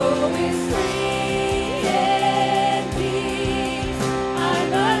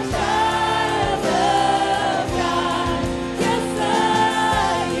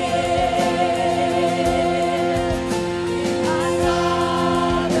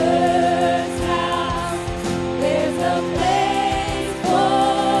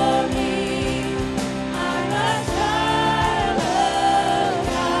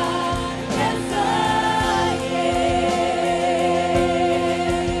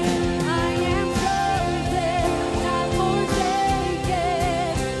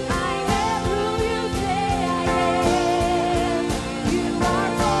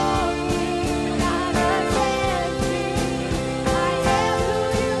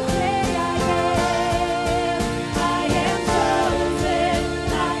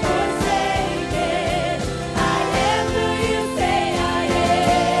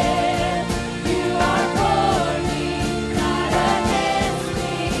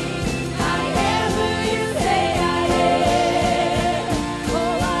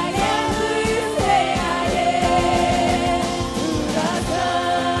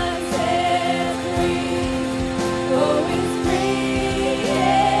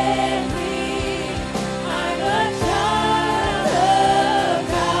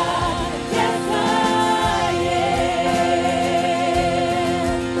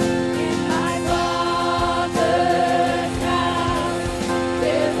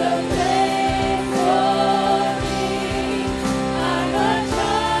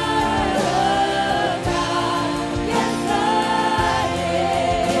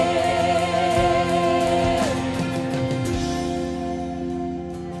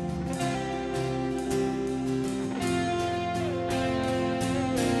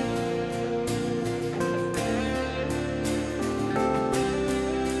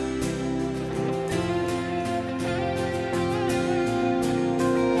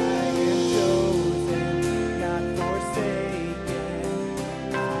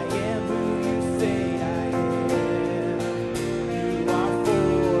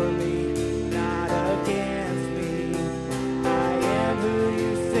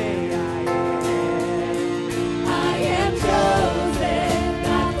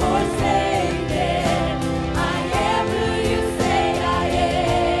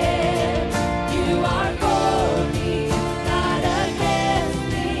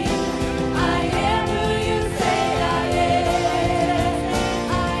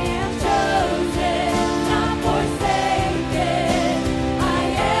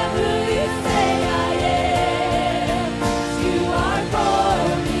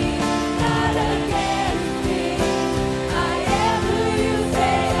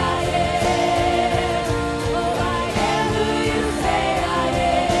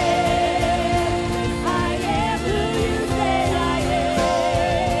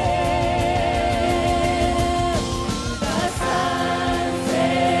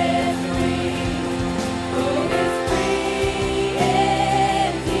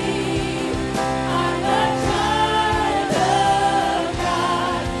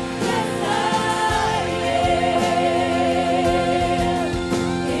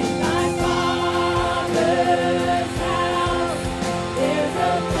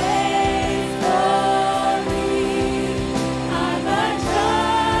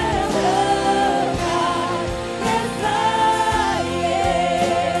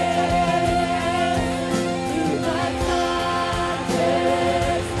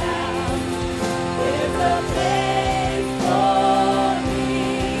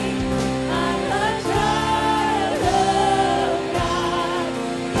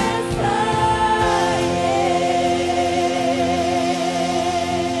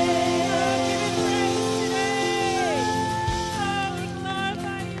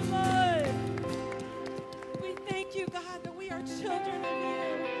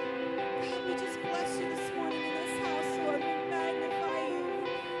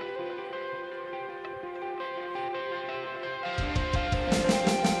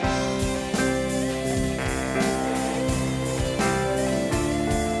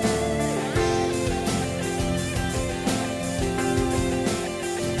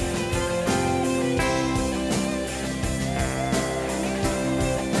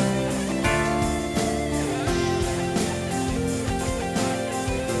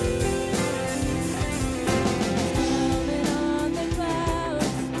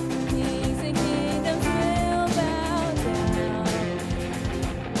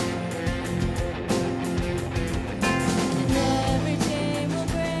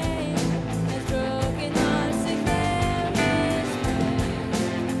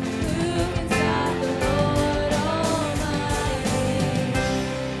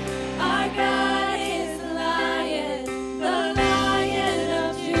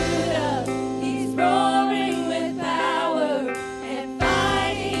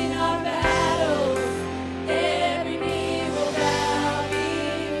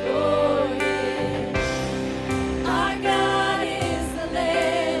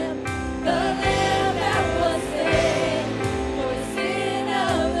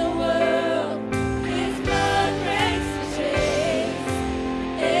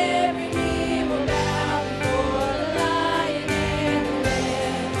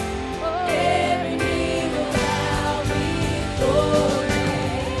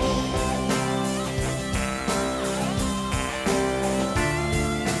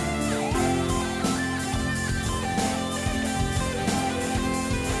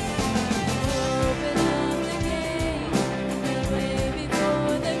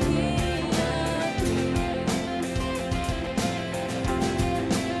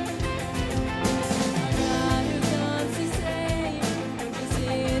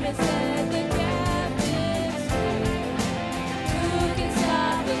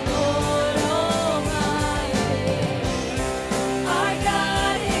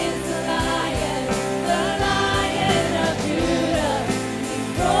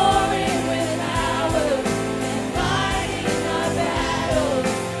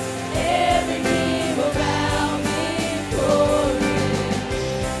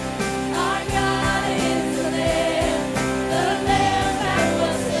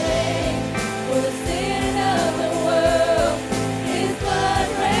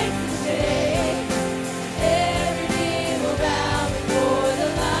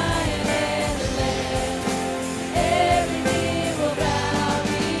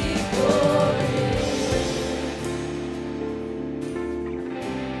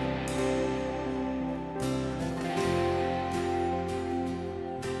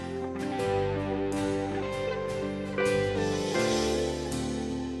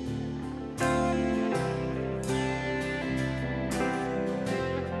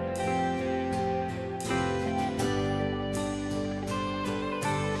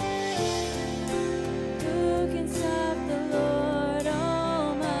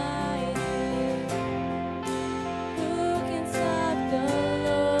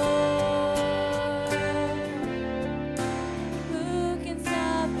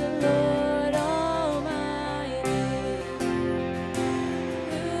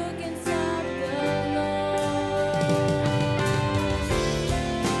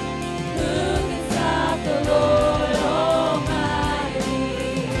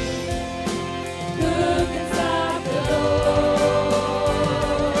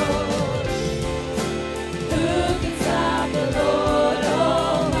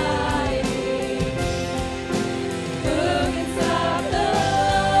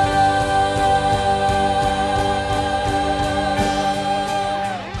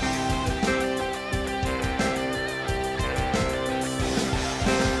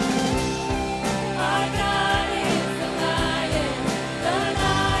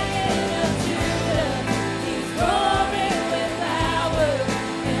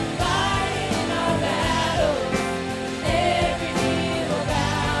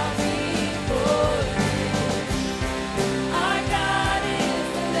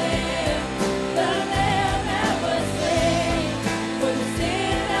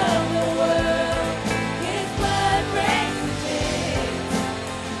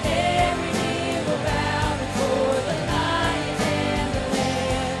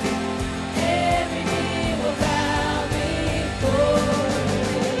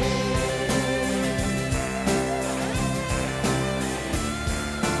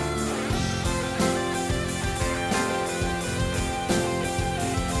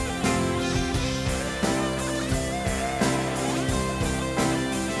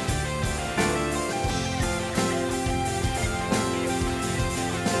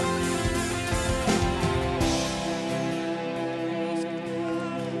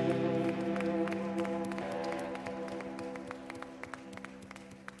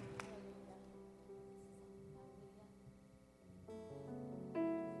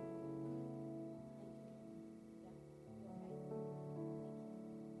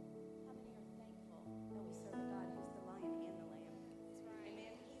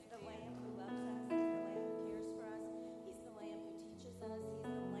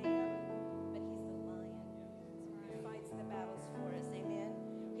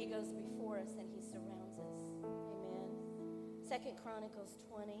2 Chronicles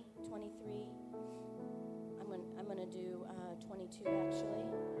 20:23. I'm going to do 22 actually.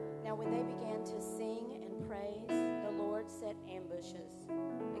 Now when they began to sing and praise, the Lord set ambushes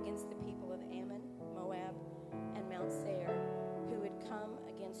against the people of Ammon, Moab, and Mount Seir, who had come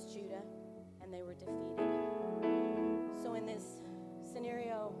against Judah, and they were defeated. So in this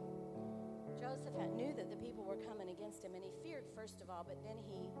scenario, Joseph knew that the people were coming against him, and he feared first of all, but then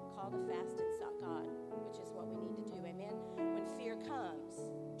he called a fast and sought God, which is what we need to do, amen? When fear comes,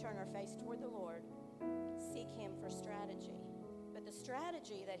 turn our face toward the Lord, seek him for strategy. But the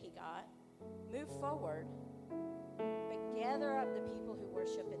strategy that he got, move forward, but gather up the people who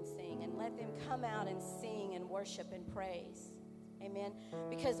worship and sing, and let them come out and sing and worship and praise, amen?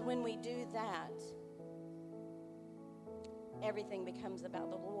 Because when we do that, everything becomes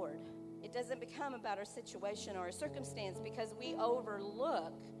about the Lord. It doesn't become about our situation or our circumstance, because we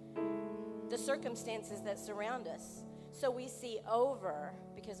overlook the circumstances that surround us. So we see over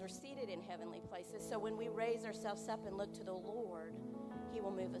because we're seated in heavenly places. So when we raise ourselves up and look to the Lord, he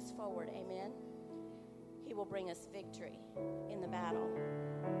will move us forward. Amen. He will bring us victory in the battle.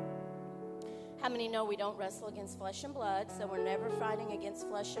 How many know we don't wrestle against flesh and blood? So we're never fighting against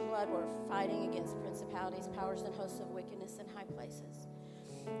flesh and blood. We're fighting against principalities, powers, and hosts of wickedness in high places.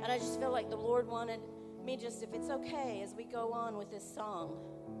 And I just feel like the Lord wanted me, just if it's okay, as we go on with this song,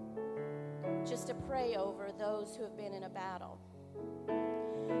 just to pray over those who have been in a battle.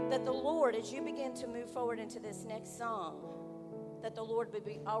 That the Lord, as you begin to move forward into this next song, that the Lord would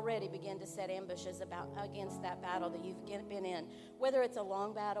already begin to set ambushes against that battle that you've been in. Whether it's a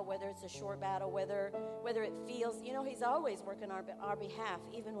long battle, whether it's a short battle, whether it feels, he's always working on our behalf,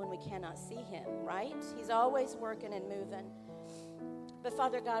 even when we cannot see him, right? He's always working and moving. But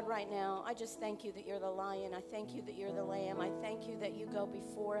Father God, right now, I just thank you that you're the lion. I thank you that you're the lamb. I thank you that you go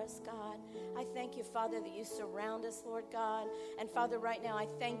before us, God. I thank you, Father, that you surround us, Lord God. And Father, right now, I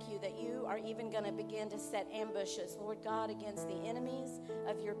thank you that you are even going to begin to set ambushes, Lord God, against the enemies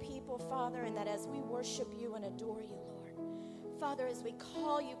of your people, Father, and that as we worship you and adore you, Lord, Father, as we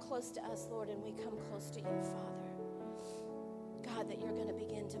call you close to us, Lord, and we come close to you, Father, God, that you're going to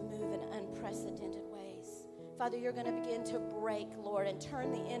begin to move in unprecedented ways. Father, you're going to begin to break, Lord, and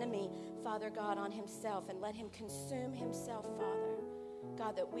turn the enemy, Father God, on himself and let him consume himself, Father.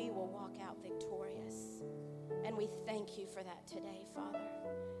 God, that we will walk out victorious. And we thank you for that today, Father.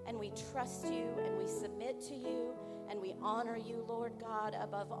 And we trust you and we submit to you and we honor you, Lord God,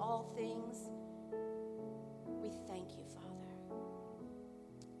 above all things. We thank you, Father.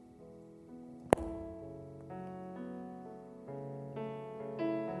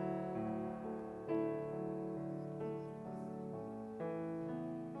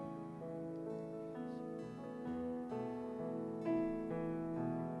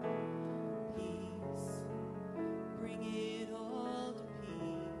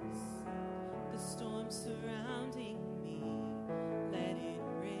 Surrounding me, let it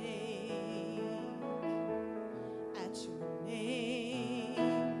rain.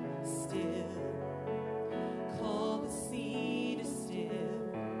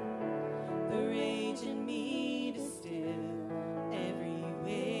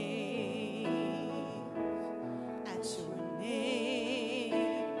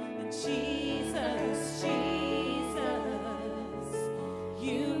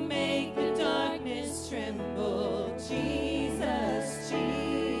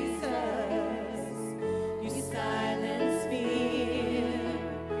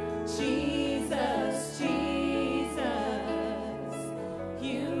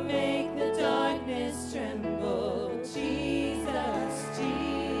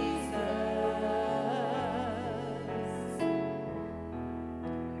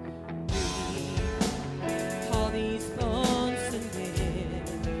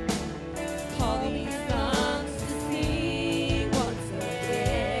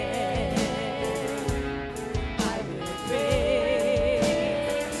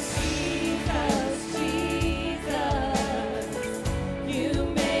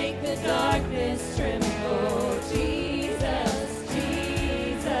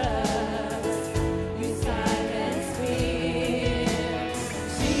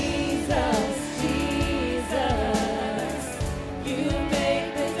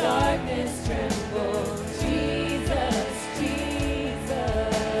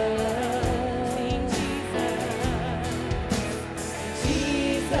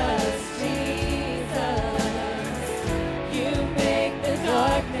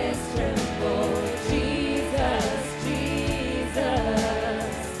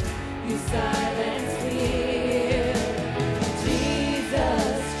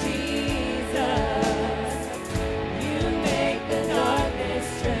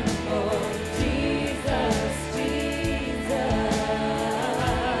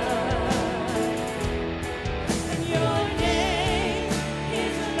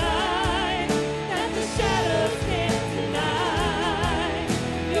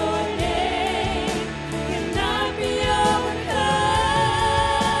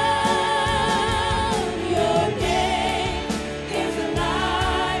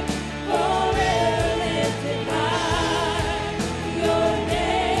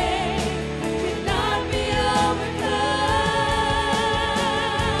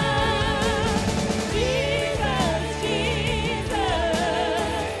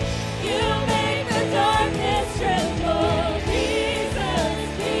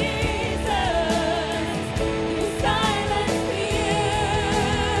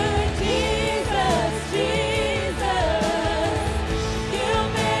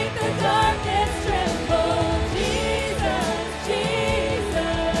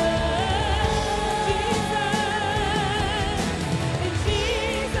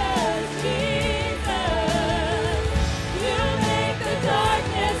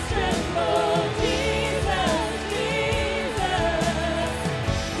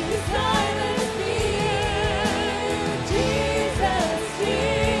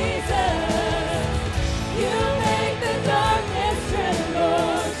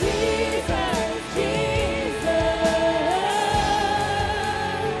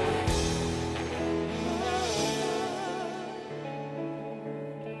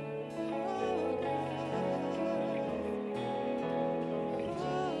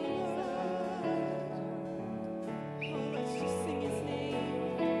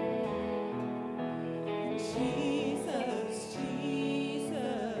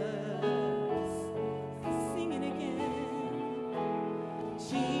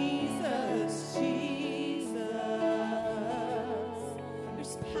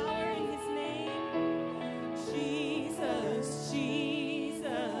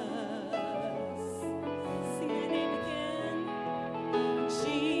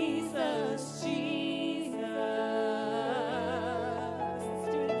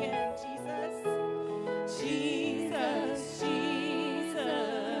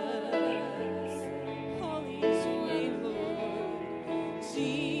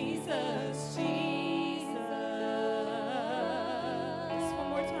 Jesus, Jesus. One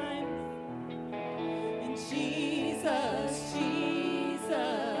more time. And Jesus, Jesus.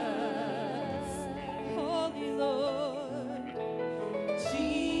 Holy Lord.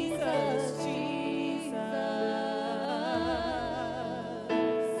 Jesus, Jesus.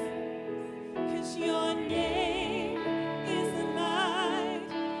 'Cause your name is the light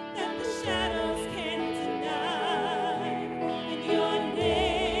that the shadows can't deny. And your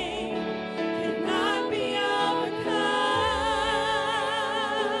name cannot be overcome.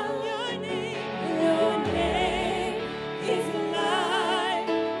 Your name is the light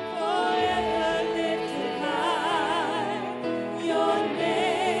forever lifted high. Your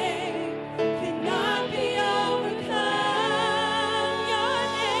name cannot be overcome.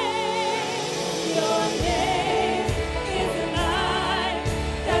 Your name is a light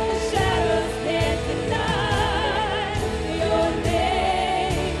that the shadows can't deny. Your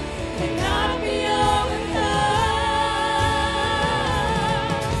name cannot be overcome.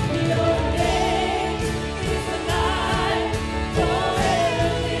 Your name is a light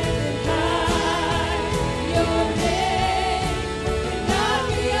forever lifted high. Your name cannot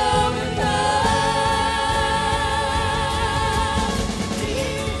be overcome.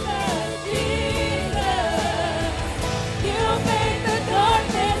 Jesus, Jesus, you make the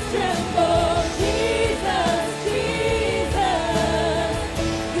darkness tremble. Jesus, Jesus,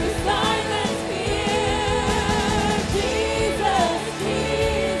 you silence fear. Jesus,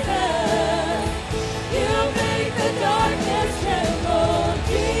 Jesus, you make the darkness tremble.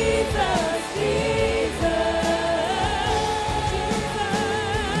 Jesus, Jesus,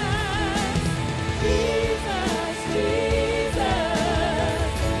 Jesus,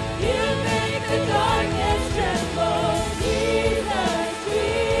 you make the darkness tremble. Jesus,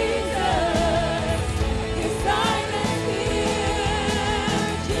 Jesus, you silence fear.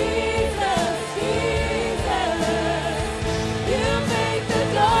 Jesus, Jesus, you make the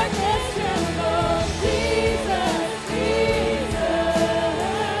darkness tremble. Jesus,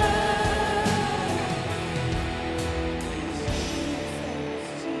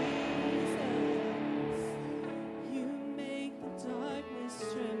 you make the darkness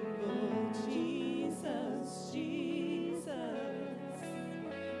tremble. Jesus, Jesus,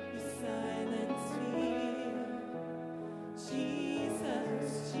 you silence fear. Jesus,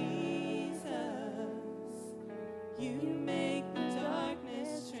 Jesus, you make the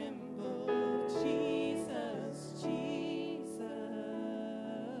darkness tremble. Jesus, Jesus,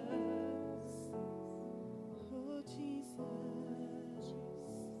 oh Jesus,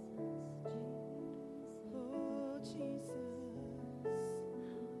 oh Jesus,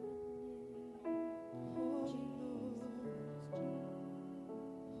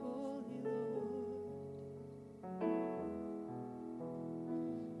 Holy Lord,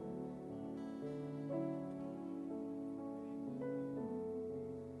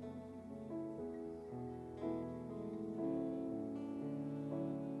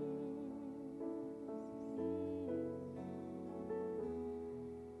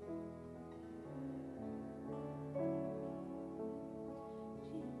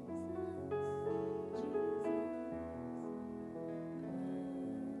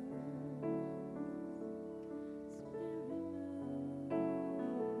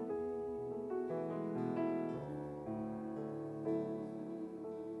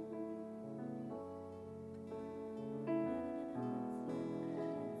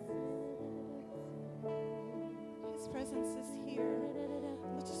 His presence is here.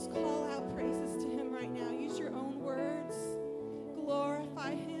 Let's just call out praises to him right now. Use your own words.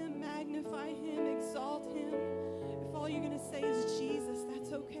 Glorify him, magnify him, exalt him. If all you're going to say is Jesus,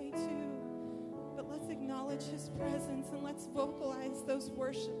 that's okay too. But let's acknowledge his presence and let's vocalize those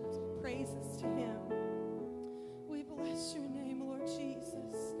worship praises to him. We bless your name, Lord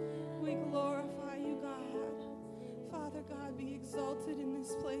Jesus. We glorify you, God. Father God, be exalted in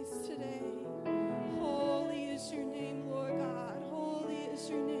this place today. Holy is your name, Lord God. Holy is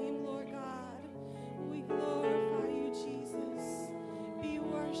your name, Lord God. We glorify you, Jesus. Be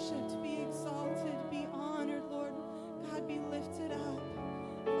worshipped, be exalted, be honored, Lord. God, be lifted up.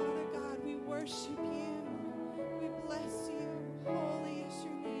 Father God, we worship you. We bless you. Holy is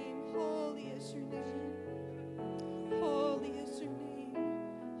your name. Holy is your name. Holy is your name.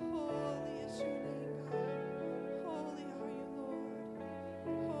 Holy is your name, God. Holy are you, Lord.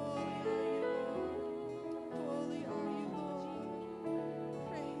 Holy are you, Lord. Holy are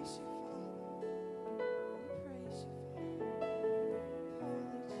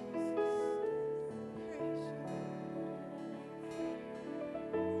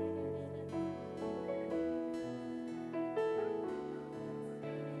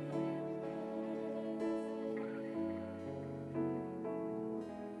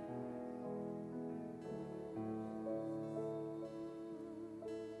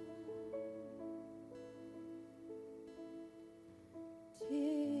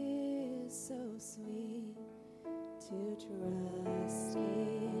sweet to trust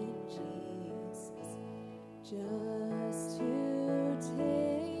in Jesus, just to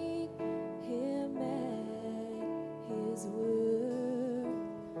take him at his word,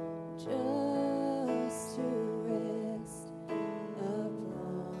 just to rest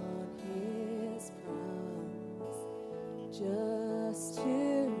upon his promise, just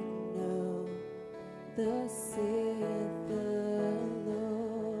to know thus saith the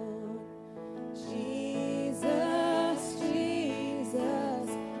Lord. Jesus, Jesus,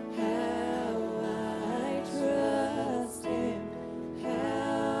 how I trust him,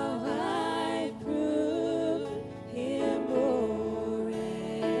 how I prove him more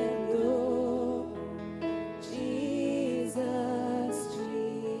and more. Jesus,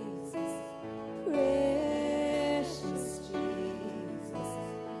 Jesus, precious Jesus,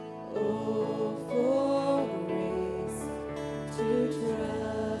 oh, for grace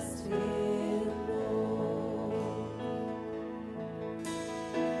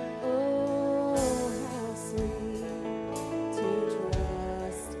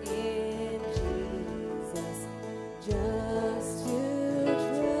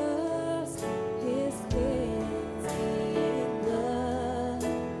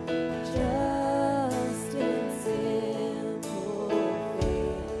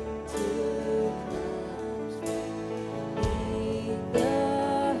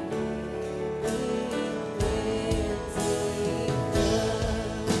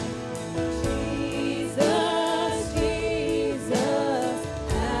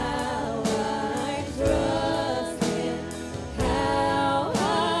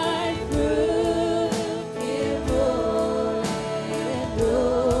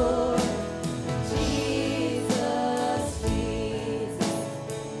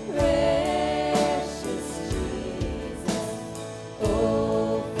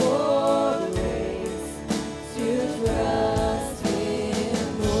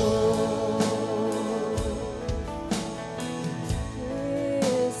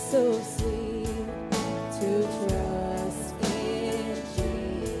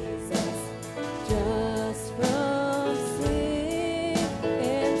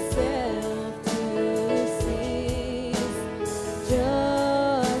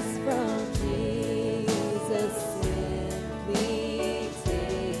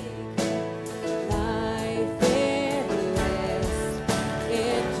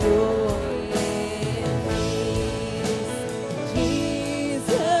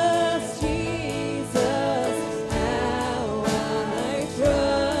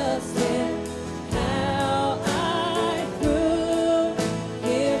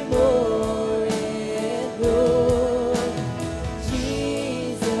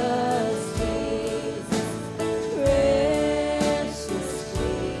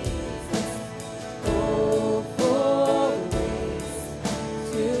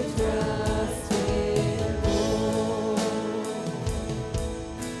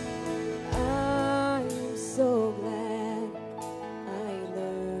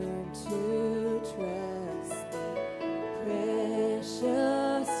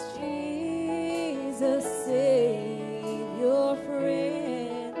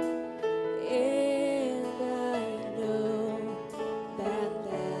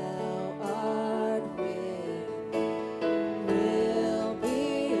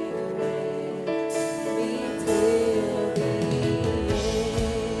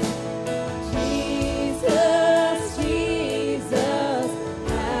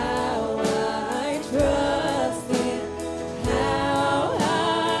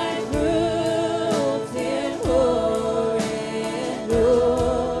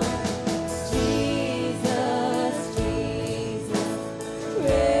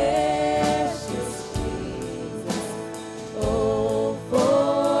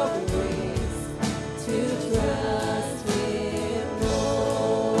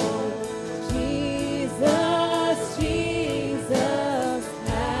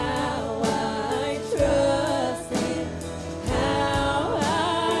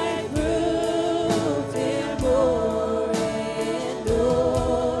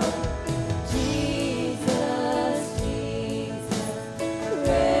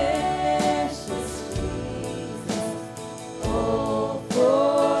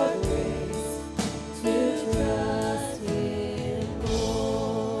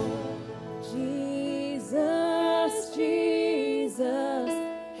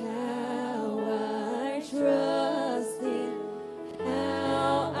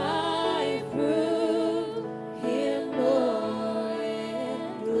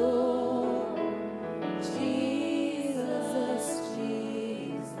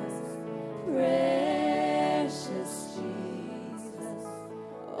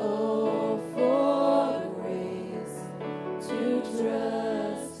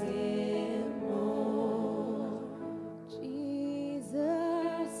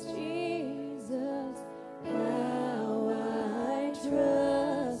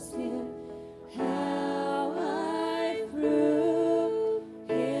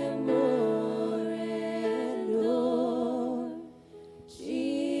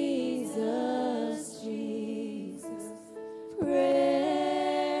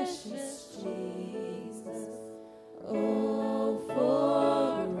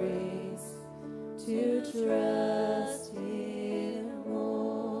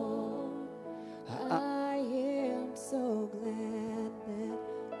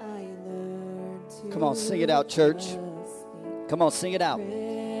Come on, sing it out, church. Come on, sing it out.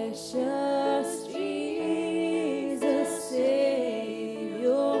 Precious Jesus,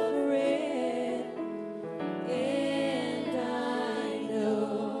 Savior, friend, and I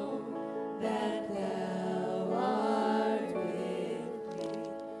know that thou art with me,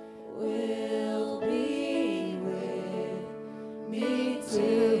 will be with me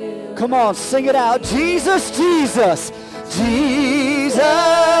too. Come on, sing it out. Jesus, Jesus,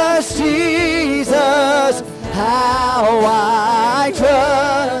 Jesus, Jesus, how I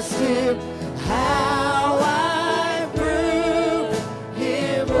trust him, how I prove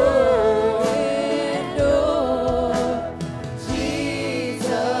him o'er and o'er.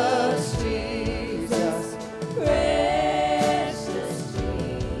 Jesus, Jesus, Precious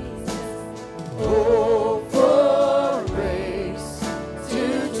Jesus, oh, for grace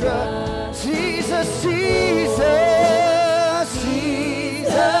to trust. Jesus, Jesus,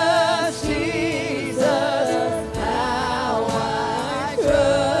 Jesus, Jesus, how I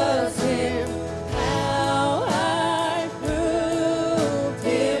trust him, how I proved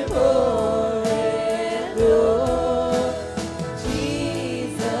him o'er and o'er.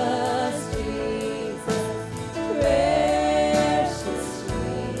 Jesus, Jesus, precious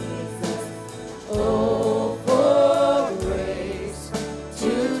Jesus, oh, for grace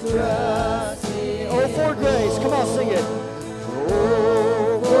to trust him. oh, for grace. Come on, sing it.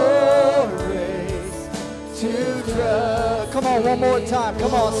 Oh, for grace to trust. Come on, one more time.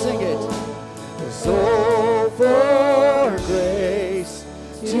 Come on, sing it. So for grace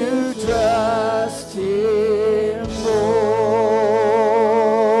to trust him more.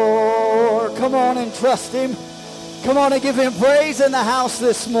 Come on and trust him. Come on and give him praise in the house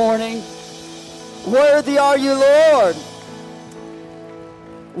this morning. Worthy are you, Lord.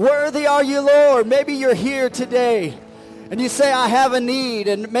 Worthy are you, Lord. Maybe you're here today and you say, I have a need.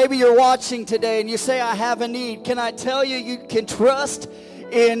 And maybe you're watching today and you say, I have a need. Can I tell you, you can trust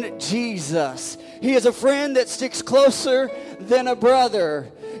in Jesus. He is a friend that sticks closer than a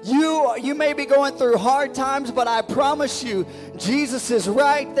brother. You may be going through hard times, but I promise you, Jesus is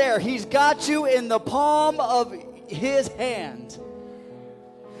right there. He's got you in the palm of his hand.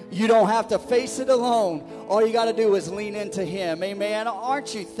 You don't have to face it alone. All you got to do is lean into him. Amen.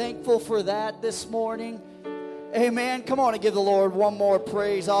 Aren't you thankful for that this morning? Amen. Come on and give the Lord one more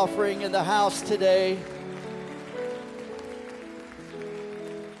praise offering in the house today.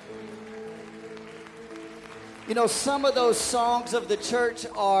 You know, some of those songs of the church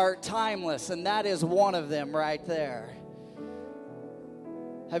are timeless, and that is one of them right there.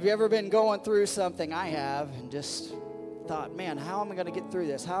 Have you ever been going through something? I have, and just thought, man, how am I going to get through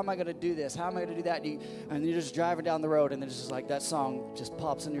this? How am I going to do this? How am I going to do that? And you're just driving down the road, and it's just like that song just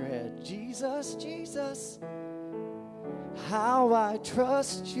pops in your head. Jesus, Jesus, how I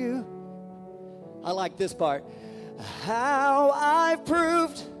trust you. I like this part. How I've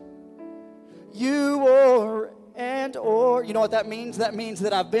proved you o'er and o'er. You know what that means? That means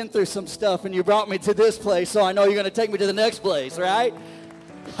that I've been through some stuff, and you brought me to this place, so I know you're going to take me to the next place, right?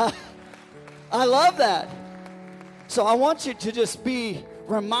 I love that. So I want you to just be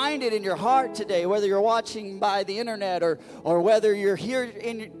reminded in your heart today, whether you're watching by the internet or whether you're here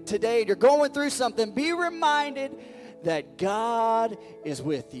today and you're going through something, be reminded that God is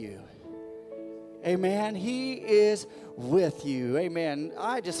with you. Amen. He is with you. Amen.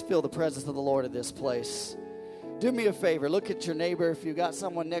 I just feel the presence of the Lord in this place. Do me a favor. Look at your neighbor. If you got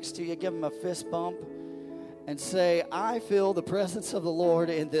someone next to you, give them a fist bump and say, I feel the presence of the Lord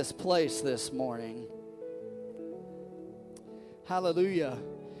in this place this morning. Hallelujah.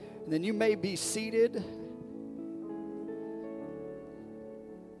 And then you may be seated.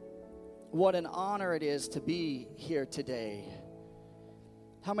 What an honor it is to be here today.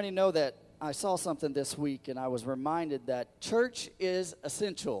 How many know that I saw something this week and I was reminded that church is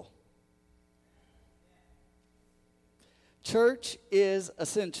essential? Church is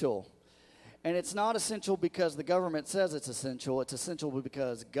essential. And it's not essential because the government says it's essential. It's essential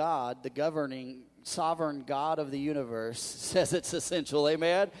because God, the governing, sovereign God of the universe, says it's essential.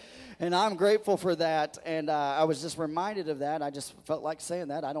 Amen? And I'm grateful for that. And I was just reminded of that. I just felt like saying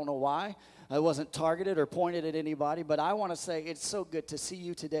that. I don't know why. I wasn't targeted or pointed at anybody, but I want to say it's so good to see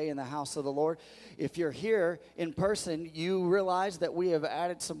you today in the house of the Lord. If you're here in person, you realize that we have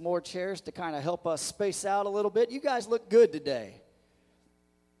added some more chairs to kind of help us space out a little bit. You guys look good today.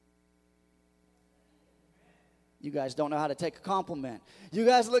 You guys don't know how to take a compliment. You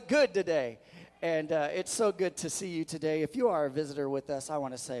guys look good today. And it's so good to see you today. If you are a visitor with us, I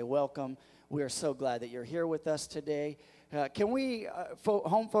want to say welcome. We are so glad that you're here with us today. Can we,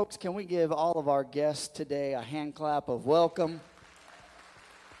 home folks, can we give all of our guests today a hand clap of welcome?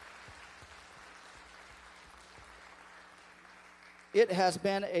 It has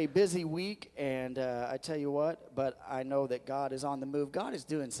been a busy week, and I tell you what, but I know that God is on the move. God is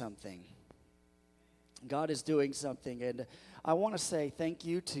doing something. God is doing something, and I want to say thank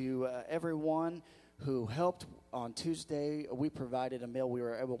you to everyone who helped on Tuesday. We provided a meal. We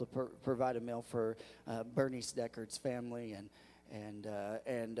were able to provide a meal for Bernice Deckard's family, and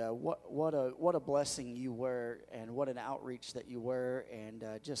what a blessing you were, and what an outreach that you were, and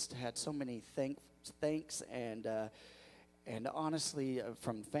just had so many thanks and honestly,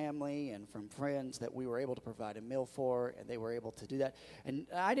 from family and from friends that we were able to provide a meal for, and they were able to do that. And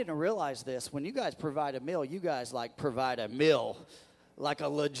I didn't realize this. When you guys provide a meal, you guys like provide a meal, like a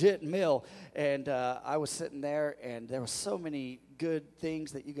legit meal. And I was sitting there, and there were so many good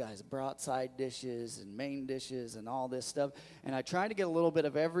things that you guys brought, side dishes and main dishes and all this stuff. And I tried to get a little bit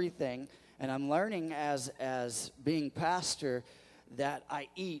of everything. And I'm learning as being pastor that I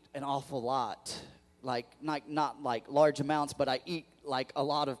eat an awful lot. Like not like large amounts, but I eat like a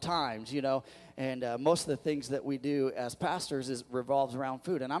lot of times, you know. And most of the things that we do as pastors revolves around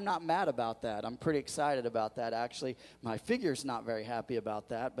food, and I'm not mad about that. I'm pretty excited about that, actually. My figure's not very happy about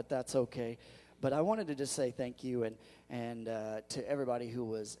that, but that's okay. But I wanted to just say thank you and to everybody who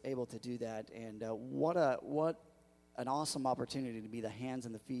was able to do that. And what an awesome opportunity to be the hands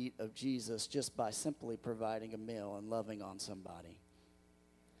and the feet of Jesus just by simply providing a meal and loving on somebody.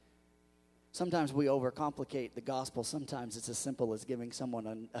 Sometimes we overcomplicate the gospel. Sometimes it's as simple as giving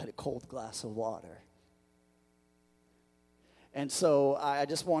someone a cold glass of water. And so I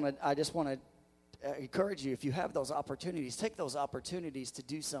just want to encourage you, if you have those opportunities, take those opportunities to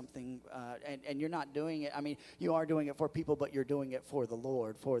do something. And you're not doing it. I mean, you are doing it for people, but you're doing it for the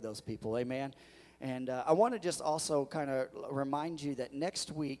Lord, for those people. Amen. And I want to just also kind of remind you that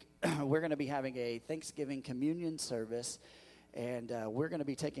next week we're going to be having a Thanksgiving communion service. And we're going to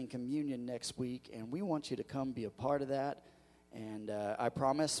be taking communion next week, and we want you to come be a part of that. And I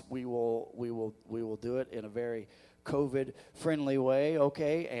promise we will do it in a very COVID-friendly way,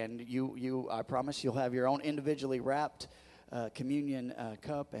 okay? And I promise you'll have your own individually wrapped communion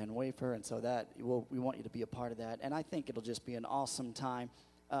cup and wafer, and so that we want you to be a part of that. And I think it'll just be an awesome time.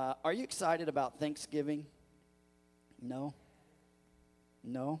 Are you excited about Thanksgiving? No?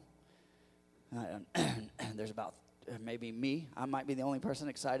 There's about maybe me. I might be the only person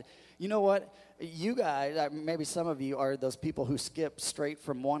excited. You know what? You guys, maybe some of you are those people who skip straight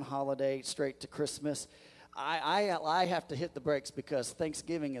from one holiday straight to Christmas. I have to hit the brakes because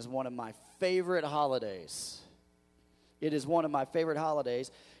Thanksgiving is one of my favorite holidays. It is one of my favorite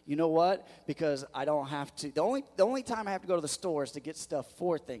holidays. You know what? Because I don't have to. The only time I have to go to the store is to get stuff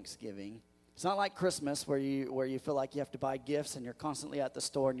for Thanksgiving. It's not like Christmas where you feel like you have to buy gifts and you're constantly at the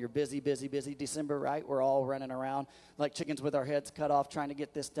store and you're busy. December, right? We're all running around like chickens with our heads cut off trying to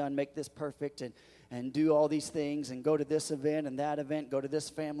get this done, make this perfect, and do all these things and go to this event and that event, go to this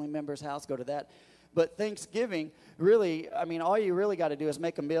family member's house, go to that. But Thanksgiving, really, I mean, all you really got to do is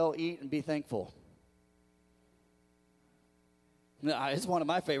make a meal, eat, and be thankful. It's one of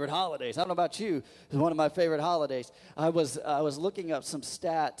my favorite holidays. I don't know about you. It's one of my favorite holidays. I was looking up some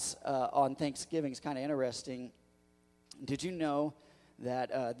stats on Thanksgiving. It's kind of interesting. Did you know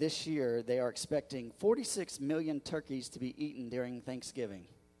that this year they are expecting 46 million turkeys to be eaten during Thanksgiving?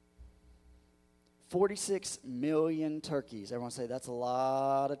 46 million turkeys. Everyone say that's a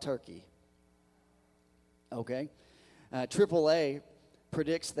lot of turkey. Okay. AAA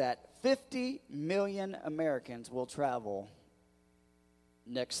predicts that 50 million Americans will travel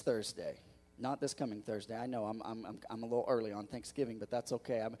next Thursday, not this coming Thursday. I know I'm a little early on Thanksgiving, but that's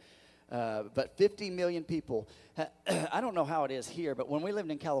okay. But 50 million people. I don't know how it is here, but when we lived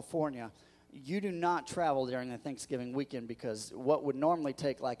in California, you do not travel during the Thanksgiving weekend because what would normally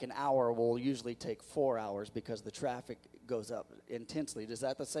take like an hour will usually take 4 hours because the traffic goes up intensely. Is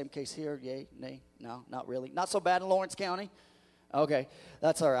that the same case here? Yay? Nay? No? Not really? Not so bad in Lawrence County? Okay,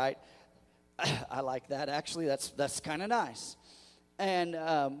 that's all right. I like that. Actually, that's kind of nice. And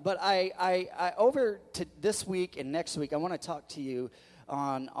but I over to this week and next week, I want to talk to you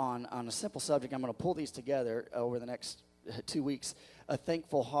on a simple subject. I'm going to pull these together over the next 2 weeks. A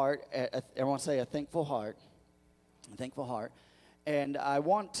thankful heart. Everyone say a thankful heart. A thankful heart. And I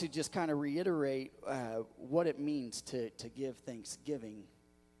want to just kind of reiterate what it means to give thanksgiving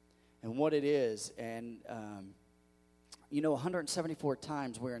and what it is. And 174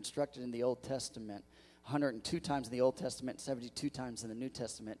 times we're instructed in the Old Testament. 102 times in the Old Testament, 72 times in the New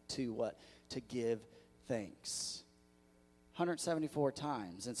Testament to what? To give thanks. 174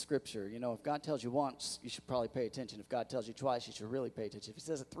 times in Scripture. You know, if God tells you once, you should probably pay attention. If God tells you twice, you should really pay attention. If He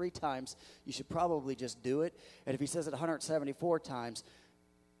says it 3 times, you should probably just do it. And if He says it 174 times,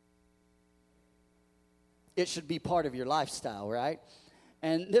 it should be part of your lifestyle, right?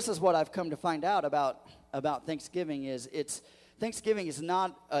 And this is what I've come to find out about Thanksgiving is Thanksgiving is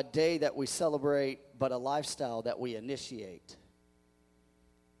not a day that we celebrate, but a lifestyle that we initiate.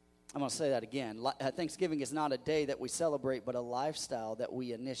 I'm going to say that again. Thanksgiving is not a day that we celebrate, but a lifestyle that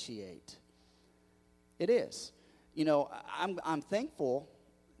we initiate. It is. You know, I'm thankful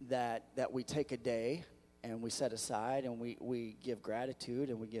that we take a day and we set aside and we give gratitude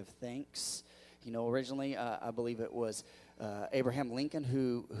and we give thanks. You know, originally, I believe it was Abraham Lincoln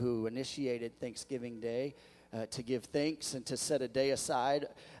who initiated Thanksgiving Day to give thanks and to set a day aside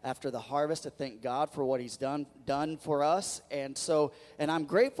after the harvest to thank God for what he's done for us. And I'm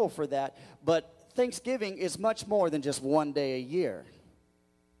grateful for that. But Thanksgiving is much more than just one day a year.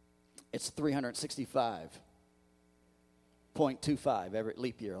 It's 365.25 every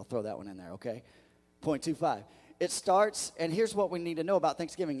leap year. I'll throw that one in there, okay? 0.25. It starts, and here's what we need to know about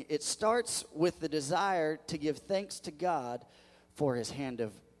Thanksgiving. It starts with the desire to give thanks to God for his hand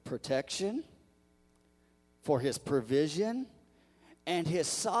of protection, for his provision, and his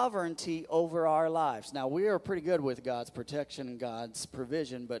sovereignty over our lives. Now, we are pretty good with God's protection and God's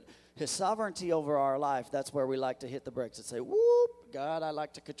provision, but his sovereignty over our life, that's where we like to hit the brakes and say, whoop, God, I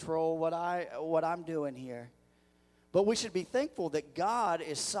like to control what I'm doing here. But we should be thankful that God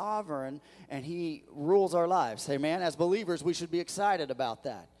is sovereign and he rules our lives. Amen? As believers, we should be excited about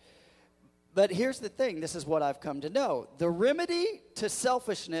that. But here's the thing. This is what I've come to know. The remedy to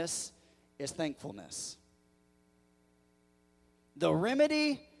selfishness is thankfulness. The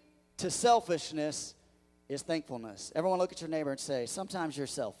remedy to selfishness is thankfulness. Everyone look at your neighbor and say, sometimes you're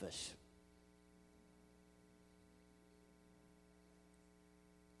selfish.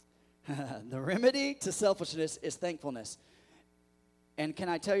 The remedy to selfishness is thankfulness. And can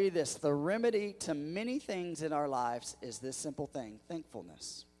I tell you this? The remedy to many things in our lives is this simple thing,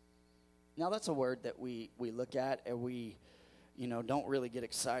 thankfulness. Now, that's a word that we look at and we, don't really get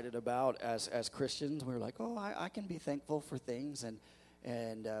excited about as Christians. We're like, oh, I can be thankful for things.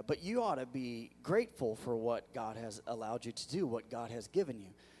 But you ought to be grateful for what God has allowed you to do, what God has given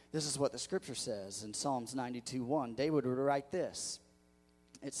you. This is what the scripture says in Psalms 92:1. David would write this.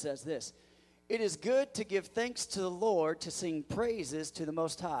 It says this, it is good to give thanks to the Lord, to sing praises to the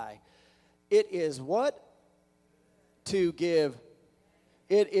Most High. It is what? To give.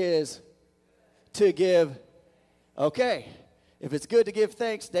 It is to give. Okay. If it's good to give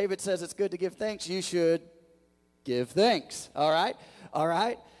thanks, David says it's good to give thanks, you should give thanks. All right? All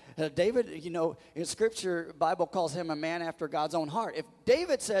right? David, in Scripture, Bible calls him a man after God's own heart. If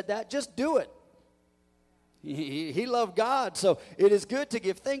David said that, just do it. He loved God, so it is good to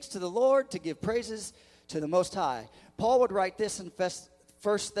give thanks to the Lord, to give praises to the Most High. Paul would write this in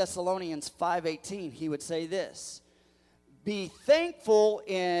 1 Thessalonians 5:18. He would say this, be thankful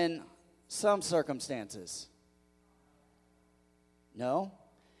in some circumstances. No.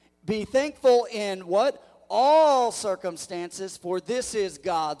 Be thankful in what? All circumstances, for this is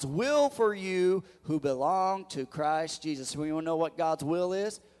God's will for you who belong to Christ Jesus. We want to know what God's will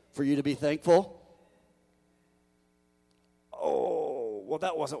is? For you to be thankful. Oh, well,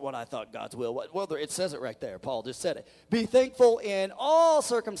 that wasn't what I thought God's will was. Well, it says it right there. Paul just said it. Be thankful in all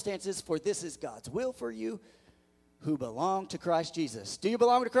circumstances, for this is God's will for you who belong to Christ Jesus. Do you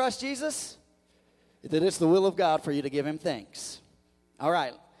belong to Christ Jesus? Then it's the will of God for you to give him thanks. All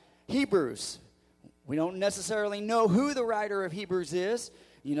right, Hebrews. We don't necessarily know who the writer of Hebrews is.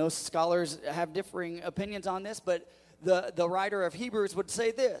 Scholars have differing opinions on this, but the writer of Hebrews would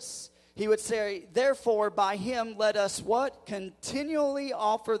say this. He would say, therefore, by him let us what? Continually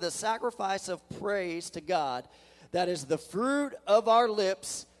offer the sacrifice of praise to God. That is the fruit of our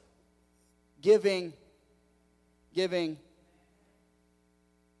lips, giving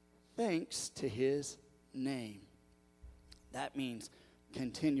thanks to his name. That means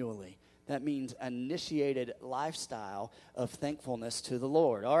continually. That means initiated lifestyle of thankfulness to the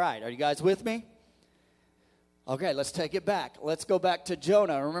Lord. All right, are you guys with me? Okay, let's take it back. Let's go back to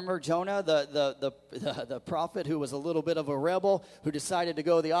Jonah. Remember Jonah, the prophet who was a little bit of a rebel, who decided to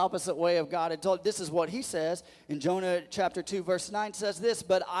go the opposite way of God and told. This is what he says in Jonah chapter 2, verse 9 says this,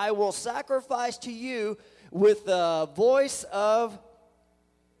 but I will sacrifice to you with the voice of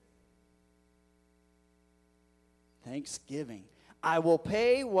thanksgiving. I will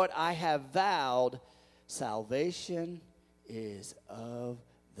pay what I have vowed. Salvation is of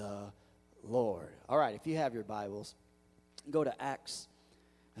the Lord. All right, if you have your Bibles, go to Acts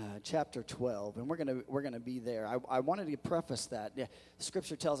chapter 12, and we're gonna be there. I wanted to preface that. Yeah, the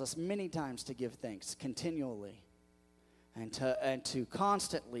Scripture tells us many times to give thanks continually, and to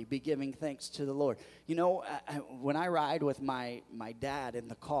constantly be giving thanks to the Lord. When I ride with my dad in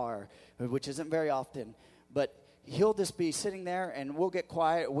the car, which isn't very often, But he'll just be sitting there, and we'll get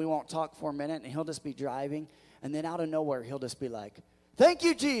quiet. We won't talk for a minute, and he'll just be driving. And then out of nowhere, he'll just be like, "Thank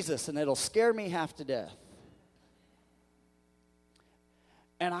you, Jesus," and it'll scare me half to death.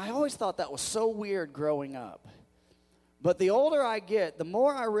 And I always thought that was so weird growing up. But the older I get, the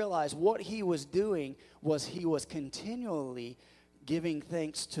more I realize what he was doing was he was continually giving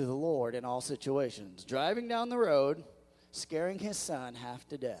thanks to the Lord in all situations. Driving down the road, scaring his son half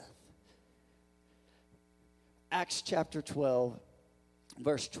to death. Acts chapter 12,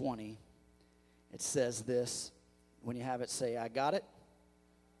 verse 20. It says this. When you have it, say, "I got it."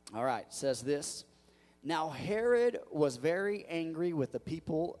 All right, it says this. "Now Herod was very angry with the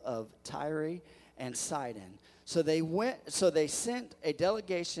people of Tyre and Sidon. So they sent a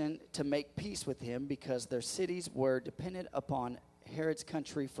delegation to make peace with him because their cities were dependent upon Herod's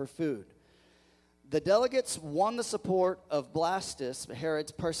country for food. The delegates won the support of Blastus,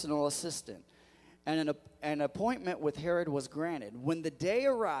 Herod's personal assistant, and an appointment with Herod was granted. When the day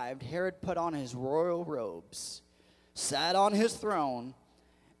arrived, Herod put on his royal robes, sat on his throne,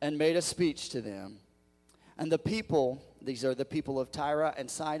 and made a speech to them. And the people, these are the people of Tyre and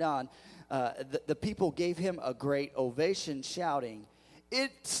Sidon, the people gave him a great ovation, shouting,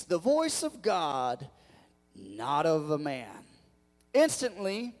 'It's the voice of God, not of a man.'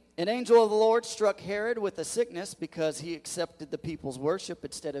 Instantly, an angel of the Lord struck Herod with a sickness because he accepted the people's worship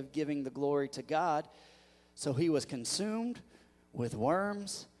instead of giving the glory to God. So he was consumed with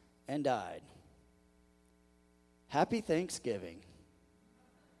worms and died." Happy Thanksgiving.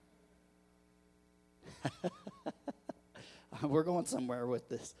 We're going somewhere with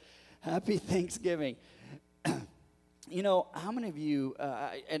this. Happy Thanksgiving. You know, how many of you,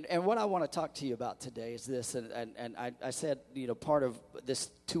 and what I want to talk to you about today is this, and I said, you know, part of this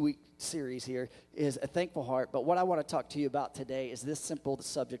 2-week series here is a thankful heart, but what I want to talk to you about today is this simple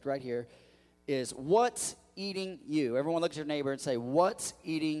subject right here, is what's eating you? Everyone look at your neighbor and say, "What's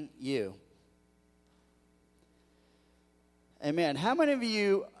eating you?" Amen. How many of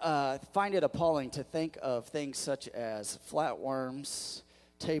you find it appalling to think of things such as flatworms,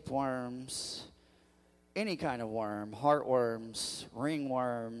 tapeworms, any kind of worm, heartworms,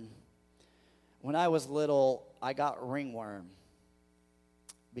 ringworm? When I was little, I got ringworm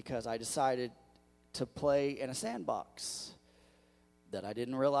because I decided to play in a sandbox that I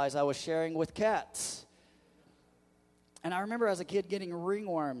didn't realize I was sharing with cats. And I remember as a kid getting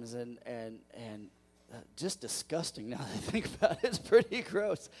ringworms and just disgusting now that I think about it. It's pretty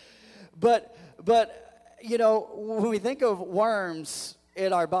gross. But you know, when we think of worms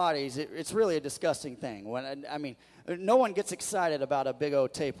in our bodies, it's really a disgusting thing. I mean, no one gets excited about a big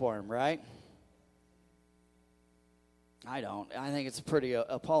old tapeworm, right? I don't. I think it's pretty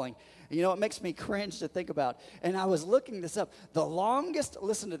appalling. You know, it makes me cringe to think about. And I was looking this up.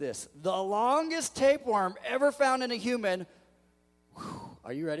 Listen to this, the longest tapeworm ever found in a human,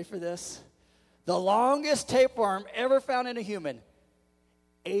 are you ready for this? The longest tapeworm ever found in a human,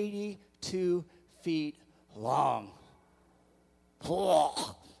 82 feet long.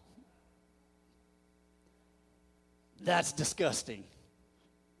 That's disgusting.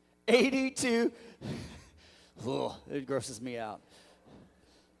 82. It grosses me out.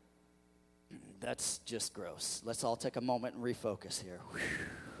 That's just gross. Let's all take a moment and refocus here.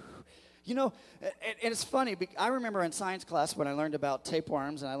 You know, and it's funny, I remember in science class when I learned about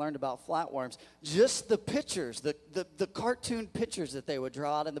tapeworms and I learned about flatworms, just the pictures, the cartoon pictures that they would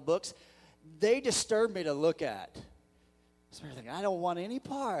draw out in the books, they disturbed me to look at. So I'm thinking, I don't want any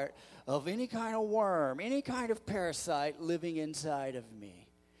part of any kind of worm, any kind of parasite living inside of me.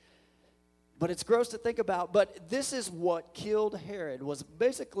 But it's gross to think about, but this is what killed Herod, was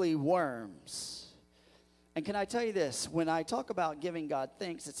basically worms. And can I tell you this, when I talk about giving God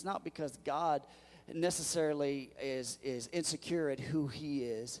thanks, it's not because God necessarily is insecure at who he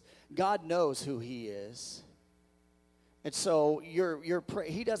is. God knows who he is. And so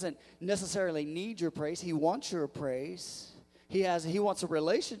he doesn't necessarily need your praise. He wants your praise. He wants a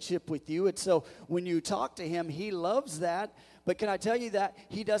relationship with you. And so when you talk to him, he loves that. But can I tell you that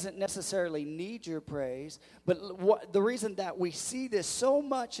he doesn't necessarily need your praise? But the reason that we see this so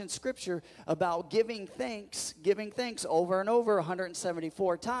much in Scripture about giving thanks over and over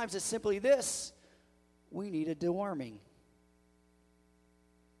 174 times is simply this: we need a deworming.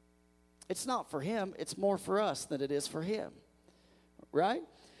 It's not for him. It's more for us than it is for him, right?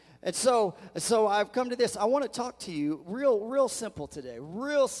 And so I've come to this. I want to talk to you real simple today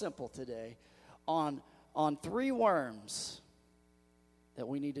on 3 worms that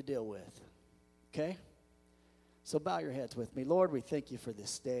we need to deal with, okay? So bow your heads with me. Lord, we thank you for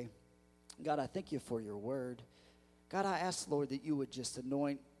this day. God, I thank you for your word. God, I ask, Lord, that you would just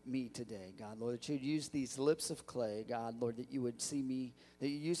anoint me today, God, Lord, that you'd use these lips of clay, God, Lord, that you would see me, that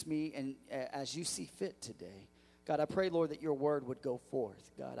you use me and as you see fit today. God, I pray, Lord, that your word would go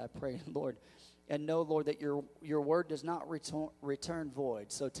forth. God, I pray, Lord, and know, Lord, that your word does not return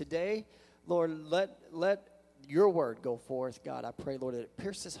void. So today, Lord, let your word go forth. God, I pray, Lord, that it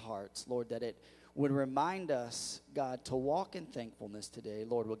pierces hearts, Lord, that it would remind us, God, to walk in thankfulness today.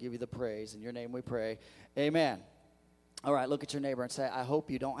 Lord, we'll give you the praise. In your name we pray. Amen. All right, look at your neighbor and say, I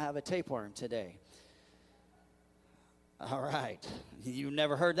hope you don't have a tapeworm today. All right. You've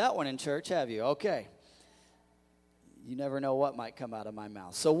never heard that one in church, have you? Okay. You never know what might come out of my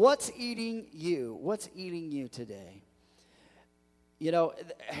mouth. So what's eating you? What's eating you today? You know,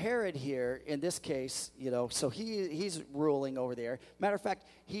 Herod here, in this case, you know, so he's ruling over there. Matter of fact,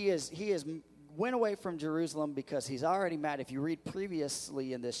 he is went away from Jerusalem because he's already mad. If you read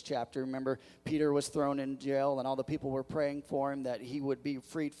previously in this chapter, remember Peter was thrown in jail and all the people were praying for him that he would be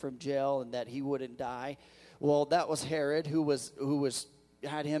freed from jail and that he wouldn't die. Well, that was Herod who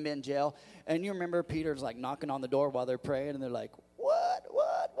had him in jail. And you remember Peter's like knocking on the door while they're praying and they're like, what?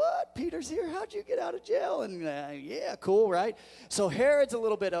 Peter's here. How'd you get out of jail? And yeah, cool, right? So Herod's a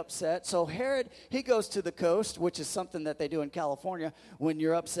little bit upset. So Herod, he goes to the coast, which is something that they do in California. When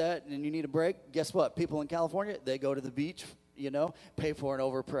you're upset and you need a break, guess what? People in California, they go to the beach, you know, pay for an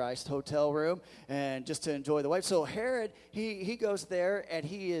overpriced hotel room and just to enjoy the wave. So Herod, he goes there and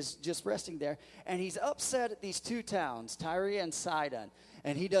he is just resting there. And he's upset at these two towns, Tyre and Sidon.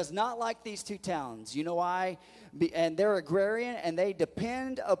 And he does not like these two towns. You know why? And they're agrarian, and they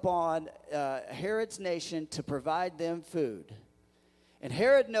depend upon Herod's nation to provide them food. And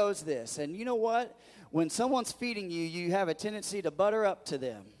Herod knows this. And you know what? When someone's feeding you, you have a tendency to butter up to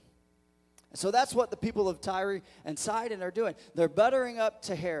them. So that's what the people of Tyre and Sidon are doing. They're buttering up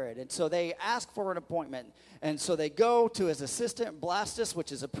to Herod. And so they ask for an appointment. And so they go to his assistant, Blastus,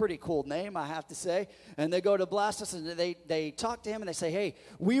 which is a pretty cool name, I have to say. And they go to Blastus and they talk to him and they say, hey,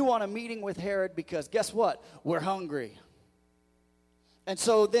 we want a meeting with Herod because guess what? We're hungry. And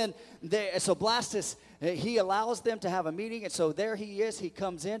so then, so Blastus, he allows them to have a meeting. And so there he is. He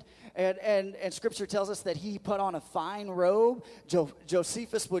comes in. And Scripture tells us that he put on a fine robe.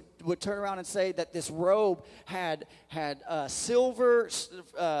 Josephus would turn around and say that this robe had silver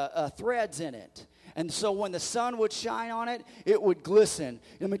threads in it. And so when the sun would shine on it, it would glisten.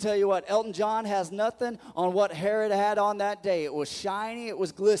 Let me tell you what, Elton John has nothing on what Herod had on that day. It was shiny. It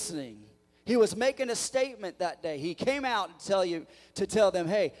was glistening. He was making a statement that day. He came out to tell them,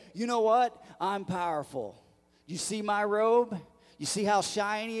 hey, you know what? I'm powerful. You see my robe? You see how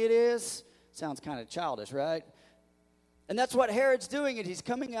shiny it is? Sounds kind of childish, right? And that's what Herod's doing, and he's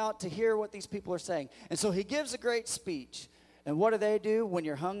coming out to hear what these people are saying. And so he gives a great speech. And what do they do when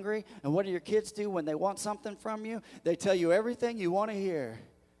you're hungry? And what do your kids do when they want something from you? They tell you everything you want to hear.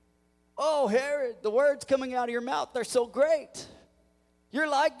 Oh, Herod, the words coming out of your mouth, they're so great. You're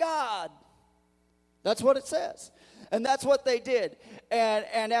like God. That's what it says. And that's what they did.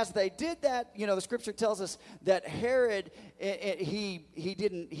 And as they did that, you know, the Scripture tells us that Herod,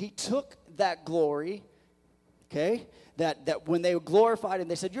 he took that glory, okay, that when they glorified him,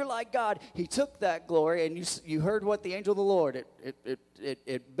 they said, you're like God. He took that glory, and you heard what the angel of the Lord,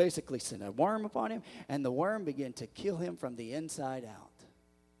 it basically sent a worm upon him, and the worm began to kill him from the inside out.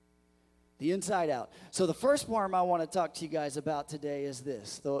 The inside out. So the first worm I want to talk to you guys about today is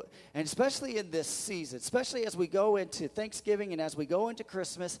this. And especially in this season, especially as we go into Thanksgiving and as we go into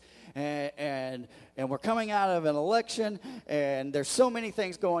Christmas, and we're coming out of an election, and there's so many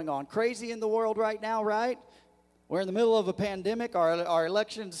things going on. Crazy in the world right now, right? We're in the middle of a pandemic. Our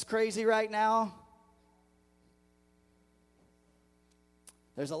election's crazy right now.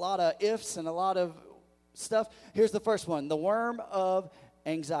 There's a lot of ifs and a lot of stuff. Here's the first one. The worm of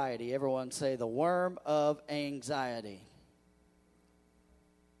anxiety. Everyone say the worm of anxiety.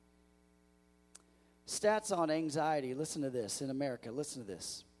 Stats on anxiety. Listen to this. In America, listen to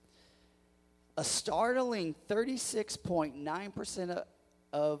this. A startling 36.9%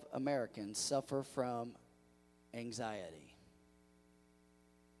 of Americans suffer from anxiety.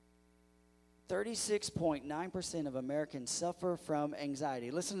 36.9% of Americans suffer from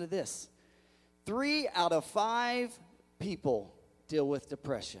anxiety. Listen to this. 3 out of 5 people deal with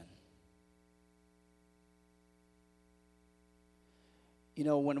depression. You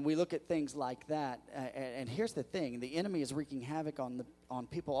know, when we look at things like that, and here's the thing, the enemy is wreaking havoc on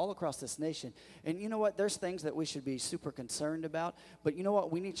people all across this nation. And you know what? There's things that we should be super concerned about. But you know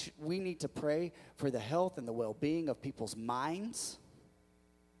what? We need to pray for the health and the well-being of people's minds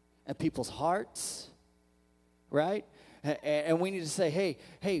and people's hearts, right? And we need to say, hey,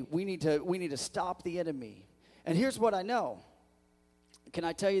 we need to stop the enemy. And here's what I know. Can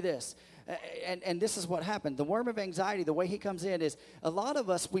I tell you this? And this is what happened. The worm of anxiety, the way he comes in is a lot of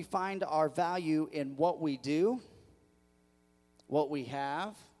us, we find our value in what we do, what we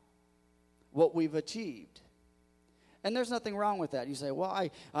have, what we've achieved. And there's nothing wrong with that. You say, well,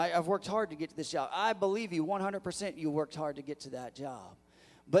 I've worked hard to get to this job. I believe you 100% you worked hard to get to that job.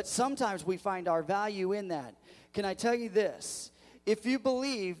 But sometimes we find our value in that. Can I tell you this? If you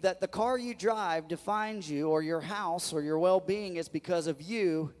believe that the car you drive defines you, or your house or your well-being is because of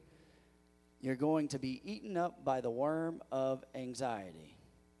you, you're going to be eaten up by the worm of anxiety.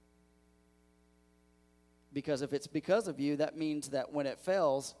 Because if it's because of you, that means that when it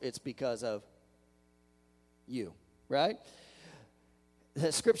fails, it's because of you, right?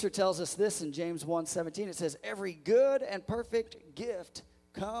 The scripture tells us this in James 1:17. It says, every good and perfect gift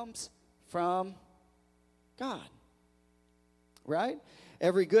comes from God, right?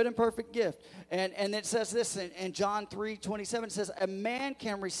 Every good and perfect gift. And it says this in John 3:27. It says, a man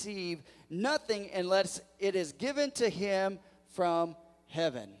can receive nothing unless it is given to him from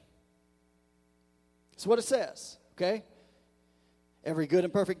heaven. That's what it says, okay? Every good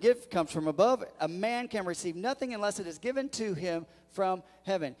and perfect gift comes from above. A man can receive nothing unless it is given to him from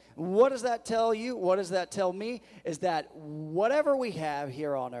heaven. What does that tell you? What does that tell me? Is that whatever we have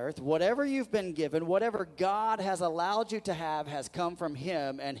here on earth, whatever you've been given, whatever God has allowed you to have has come from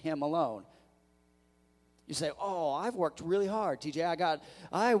him and him alone. You say, oh, I've worked really hard, TJ.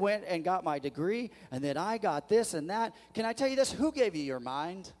 I went and got my degree, and then I got this and that. Can I tell you this? Who gave you your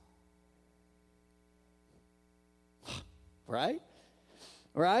mind? Right?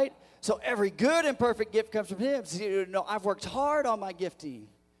 Right? So every good and perfect gift comes from him. So, you know, I've worked hard on my gifting.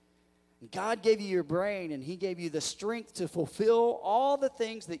 And God gave you your brain, and he gave you the strength to fulfill all the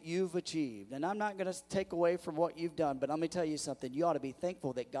things that you've achieved. And I'm not going to take away from what you've done, but let me tell you something. You ought to be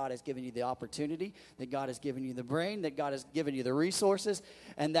thankful that God has given you the opportunity, that God has given you the brain, that God has given you the resources,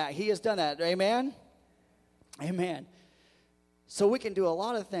 and that he has done that. Amen? Amen. So we can do a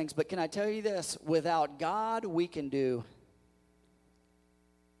lot of things, but can I tell you this? Without God, we can do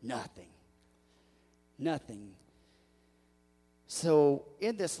nothing. Nothing. So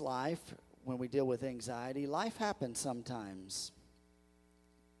in this life, when we deal with anxiety, life happens sometimes.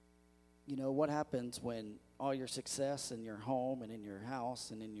 You know, what happens when all your success in your home and in your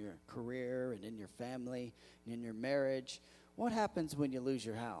house and in your career and in your family and in your marriage, what happens when you lose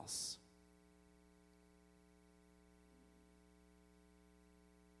your house?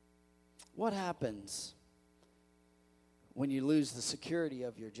 What happens when you lose the security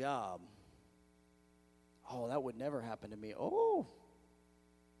of your job? Oh, that would never happen to me. Oh,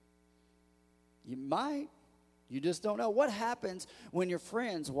 you might. You just don't know. What happens when your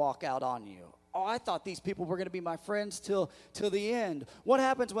friends walk out on you? Oh, I thought these people were going to be my friends till the end. What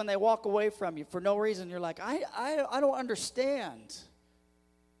happens when they walk away from you for no reason? You're like, I don't understand.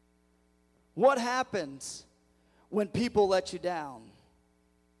 What happens when people let you down?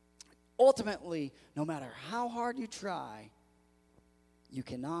 Ultimately, no matter how hard you try, you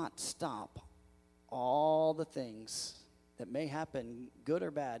cannot stop all the things that may happen, good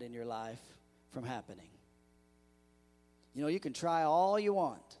or bad, in your life from happening. You know, you can try all you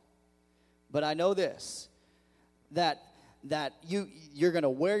want, but I know this, that you're going to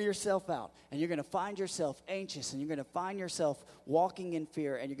wear yourself out, and you're going to find yourself anxious, and you're going to find yourself walking in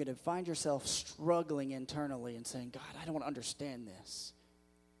fear, and you're going to find yourself struggling internally and saying, God, I don't understand this.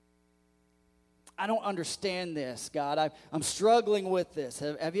 I don't understand this, God. I'm struggling with this.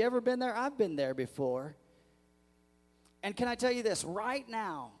 Have you ever been there? I've been there before. And can I tell you this? Right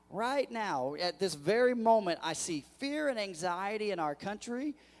now, at this very moment, I see fear and anxiety in our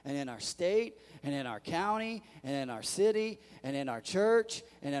country and in our state and in our county and in our city and in our church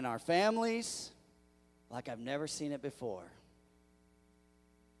and in our families like I've never seen it before.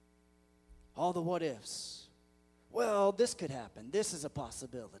 All the what ifs. Well, this could happen. This is a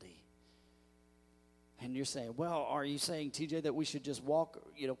possibility. And you're saying, well, are you saying, TJ, that we should just walk,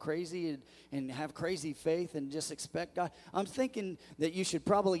 crazy and have crazy faith and just expect God? I'm thinking that you should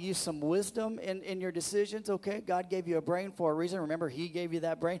probably use some wisdom in your decisions, okay? God gave you a brain for a reason. Remember, he gave you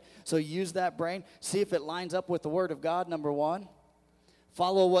that brain. So use that brain. See if it lines up with the Word of God, number one.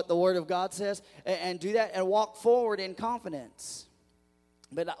 Follow what the Word of God says and do that and walk forward in confidence.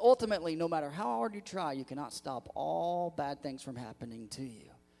 But ultimately, no matter how hard you try, you cannot stop all bad things from happening to you.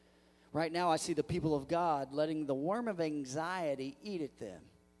 Right now, I see the people of God letting the worm of anxiety eat at them.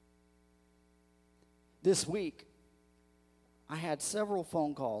 This week, I had several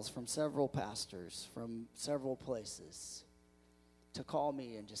phone calls from several pastors from several places to call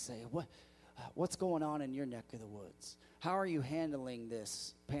me and just say, what's going on in your neck of the woods? How are you handling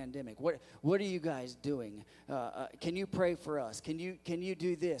this pandemic? What are you guys doing? Can you pray for us? Can you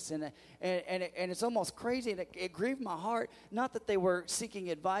do this? And it's almost crazy, and it grieved my heart. Not that they were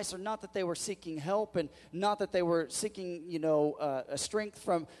seeking advice, or not that they were seeking help, and not that they were seeking a strength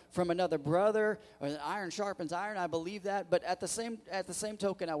from another brother. Or iron sharpens iron. I believe that, but at the same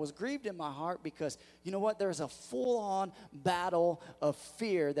token, I was grieved in my heart because you know what? There's a full-on battle of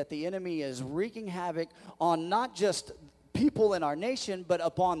fear that the enemy is wreaking havoc on not just people in our nation, but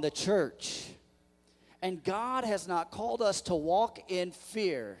upon the church. And God has not called us to walk in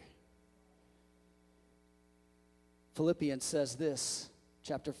fear. Philippians says this,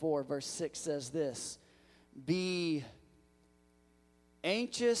 chapter 4, verse 6 says this, be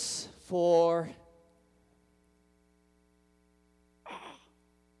anxious for...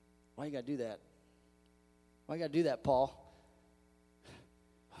 Why you got to do that? Why you got to do that, Paul?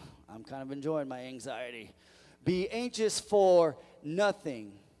 I'm kind of enjoying my anxiety. Be anxious for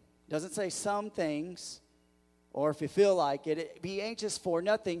nothing. Doesn't say some things, or if you feel like it. Be anxious for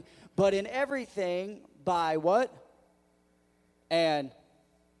nothing, but in everything by what? And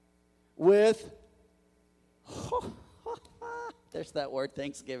with, there's that word,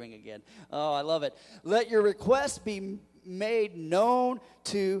 thanksgiving again. Oh, I love it. Let your requests be made known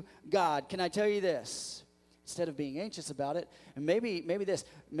to God. Can I tell you this? Instead of being anxious about it, and maybe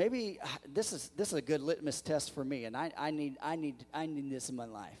this is a good litmus test for me, and I need this in my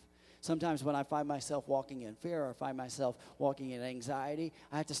life. Sometimes when I find myself walking in fear or find myself walking in anxiety,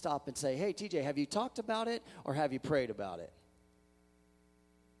 I have to stop and say, hey, TJ, have you talked about it or have you prayed about it?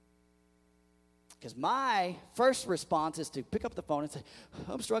 Because my first response is to pick up the phone and say,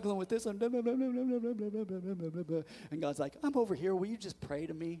 I'm struggling with this. And God's like, I'm over here. Will you just pray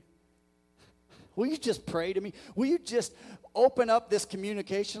to me? Will you just pray to me? Will you just open up this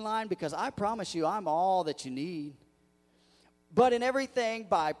communication line? Because I promise you, I'm all that you need. But in everything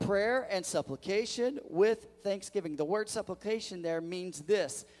by prayer and supplication with thanksgiving. The word supplication there means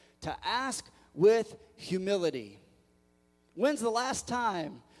this, to ask with humility. When's the last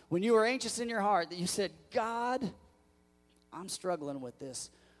time when you were anxious in your heart that you said, God, I'm struggling with this.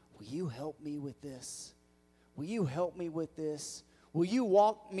 Will you help me with this? Will you help me with this? Will you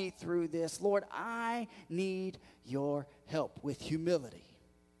walk me through this? Lord, I need your help with humility.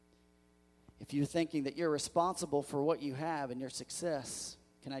 If you're thinking that you're responsible for what you have and your success,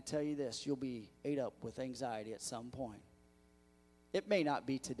 can I tell you this? You'll be ate up with anxiety at some point. It may not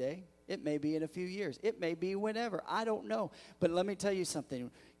be today. It may be in a few years. It may be whenever. I don't know. But let me tell you something.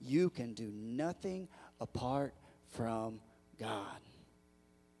 You can do nothing apart from God.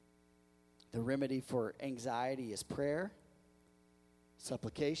 The remedy for anxiety is prayer,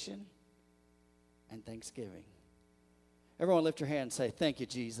 supplication, and thanksgiving. Everyone lift your hand and say, thank you,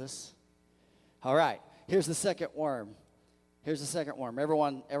 Jesus. All right, here's the second worm. Here's the second worm.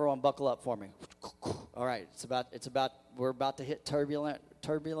 Everyone buckle up for me. All right, we're about to hit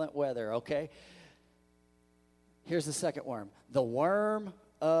turbulent weather, okay? Here's the second worm. The worm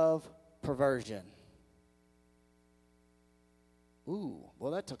of perversion. Ooh,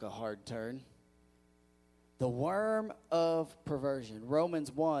 well, that took a hard turn. The worm of perversion.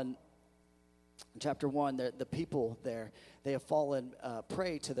 Romans 1, chapter 1, the people there, they have fallen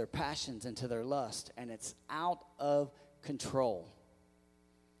prey to their passions and to their lust, and it's out of control.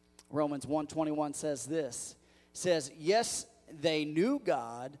 Romans 1:21 says this. It says, yes, they knew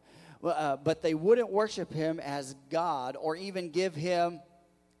God, but they wouldn't worship him as God or even give him,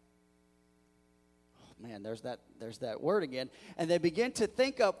 man, there's that word again. And they begin to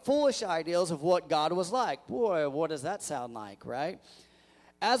think up foolish ideals of what God was like. Boy, what does that sound like, right?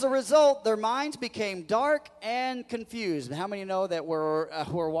 As a result, their minds became dark and confused. How many know that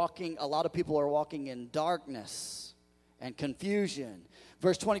a lot of people are walking in darkness and confusion?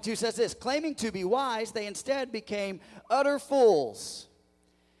 Verse 22 says this, claiming to be wise, they instead became utter fools.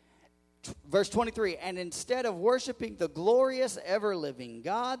 Verse 23, and instead of worshiping the glorious, ever-living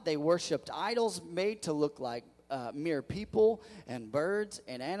God, they worshiped idols made to look like mere people and birds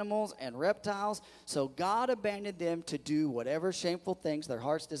and animals and reptiles. So God abandoned them to do whatever shameful things their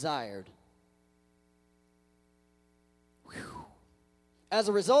hearts desired. Whew. As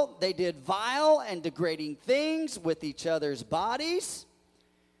a result, they did vile and degrading things with each other's bodies.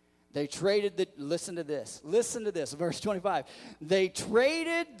 They traded listen to this, verse 25. They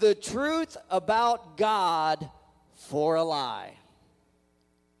traded the truth about God for a lie.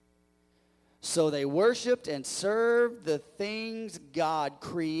 So they worshiped and served the things God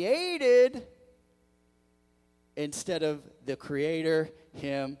created instead of the Creator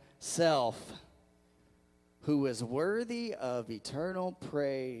himself, who is worthy of eternal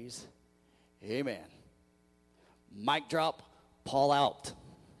praise. Amen. Mic drop, Paul out.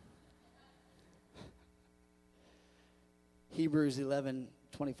 Hebrews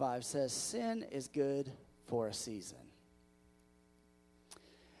 11:25 says, sin is good for a season.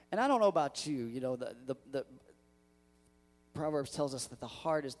 And I don't know about you, the Proverbs tells us that the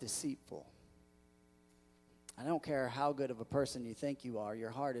heart is deceitful. I don't care how good of a person you think you are, your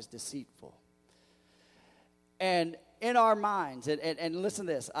heart is deceitful. And in our minds, and listen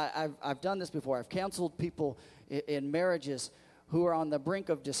to this, I've done this before. I've counseled people in marriages who are on the brink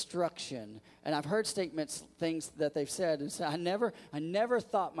of destruction. And I've heard statements, things that they've said, and said, I never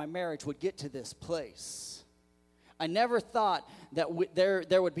thought my marriage would get to this place. I never thought that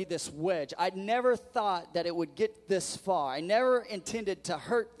there would be this wedge. I never thought that it would get this far. I never intended to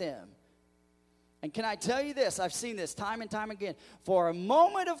hurt them. And can I tell you this? I've seen this time and time again. For a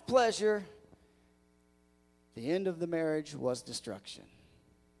moment of pleasure, the end of the marriage was destruction.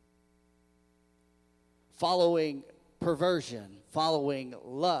 Following perversion, following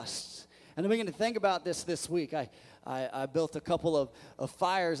lust. And I began to think about this week. I built a couple of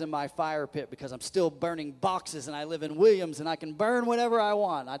fires in my fire pit because I'm still burning boxes, and I live in Williams, and I can burn whatever I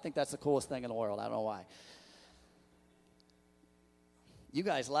want. I think that's the coolest thing in the world. I don't know why. You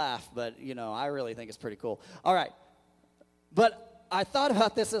guys laugh, but, I really think it's pretty cool. All right. But I thought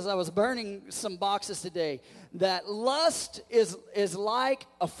about this as I was burning some boxes today, that lust is like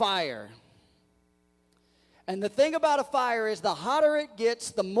a fire. And the thing about a fire is the hotter it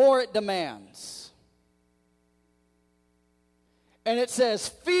gets, the more it demands. And it says,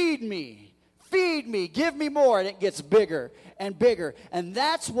 feed me, give me more. And it gets bigger and bigger. And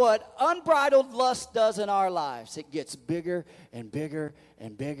that's what unbridled lust does in our lives. It gets bigger and bigger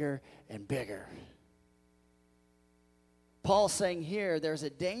and bigger and bigger. Paul's saying here, there's a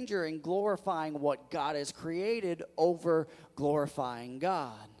danger in glorifying what God has created over glorifying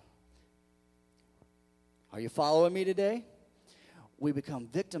God. Are you following me today? We become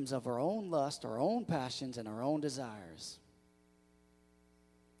victims of our own lust, our own passions, and our own desires.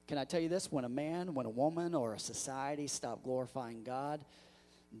 Can I tell you this? When a man, when a woman, or a society stop glorifying God,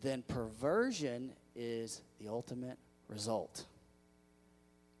 then perversion is the ultimate result.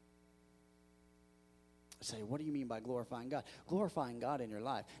 I say, what do you mean by glorifying God? Glorifying God in your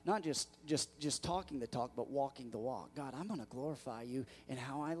life. Not just talking the talk, but walking the walk. God, I'm going to glorify you in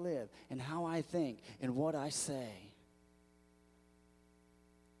how I live, in how I think, in what I say.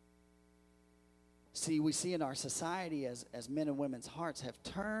 See, we see in our society as men and women's hearts have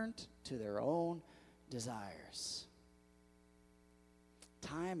turned to their own desires.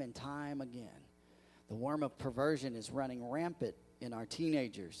 Time and time again, the worm of perversion is running rampant in our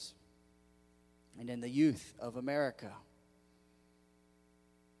teenagers and in the youth of America.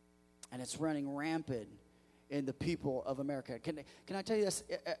 And it's running rampant in the people of America. Can I tell you this?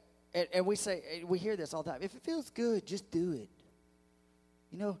 And we hear this all the time. If it feels good, just do it.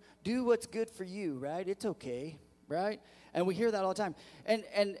 Do what's good for you, right? It's okay, right? And we hear that all the time.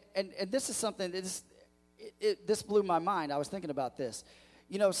 And this is something, this blew my mind. I was thinking about this.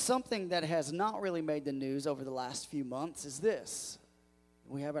 Something that has not really made the news over the last few months is this.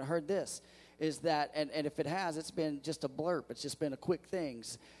 We haven't heard this. Is that, and if it has, it's been just a blurb. It's just been a quick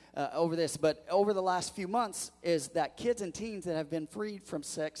things over this. But over the last few months is that kids and teens that have been freed from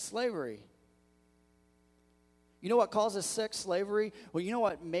sex slavery. You know what causes sex slavery? Well, you know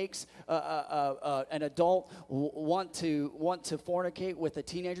what makes an adult want to fornicate with a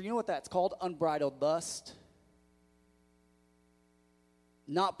teenager? You know what that's called? Unbridled lust.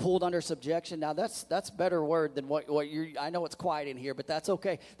 Not pulled under subjection. Now that's a better word than what you. I know it's quiet in here, but that's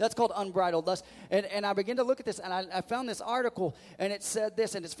okay. That's called unbridled lust. And I began to look at this, and I found this article, and it said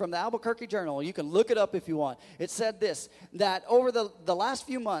this, and it's from the Albuquerque Journal. You can look it up if you want. It said this, that over the last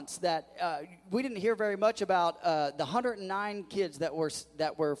few months, that we didn't hear very much about the 109 kids that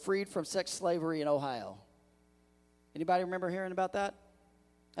were freed from sex slavery in Ohio. Anybody remember hearing about that?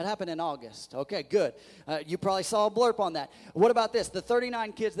 That happened in August. Okay, good. You probably saw a blurb on that. What about this? The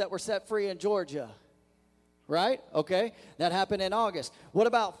 39 kids that were set free in Georgia. Right? Okay. That happened in August. What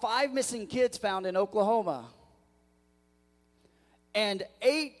about 5 missing kids found in Oklahoma? And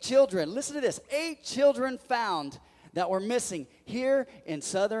 8 children, listen to this, 8 children found that were missing here in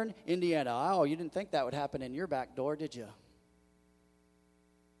southern Indiana. Oh, you didn't think that would happen in your back door, did you?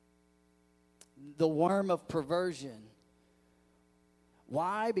 The worm of perversion.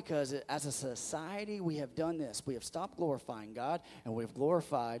 Why? Because as a society, we have done this. We have stopped glorifying God, and we've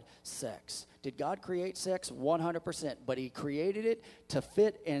glorified sex. Did God create sex? 100%. But he created it to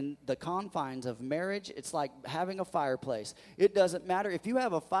fit in the confines of marriage. It's like having a fireplace. It doesn't matter. If you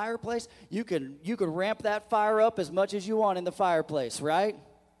have a fireplace, you can ramp that fire up as much as you want in the fireplace, right?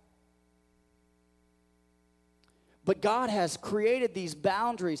 But God has created these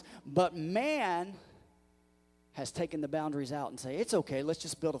boundaries, but man has taken the boundaries out and say, it's okay, let's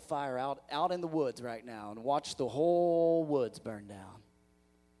just build a fire out in the woods right now and watch the whole woods burn down.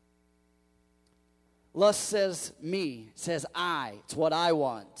 Lust says me, says I. It's what I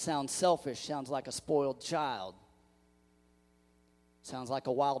want. Sounds selfish, sounds like a spoiled child. Sounds like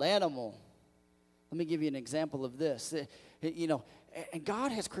a wild animal. Let me give you an example of this. And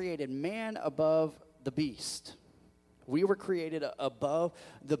God has created man above the beast. We were created above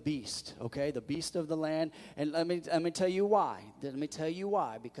the beast, okay? The beast of the land. And let me tell you why. Let me tell you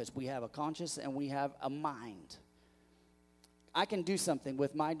why. Because we have a conscience and we have a mind. I can do something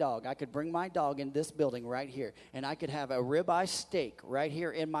with my dog. I could bring my dog in this building right here, and I could have a ribeye steak right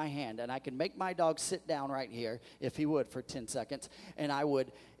here in my hand, and I could make my dog sit down right here, if he would, for 10 seconds. And I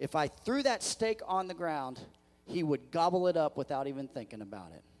would, if I threw that steak on the ground, he would gobble it up without even thinking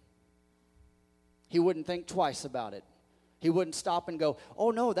about it. He wouldn't think twice about it. He wouldn't stop and go,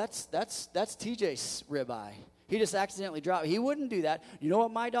 oh, no, that's TJ's ribeye. He just accidentally dropped it. He wouldn't do that. You know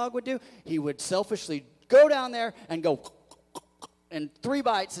what my dog would do? He would selfishly go down there and go and 3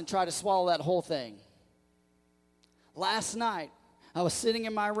 bites and try to swallow that whole thing. Last night, I was sitting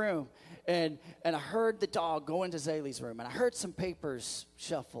in my room, and I heard the dog go into Zaylee's room, and I heard some papers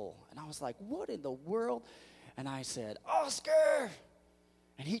shuffle, and I was like, what in the world? And I said, Oscar!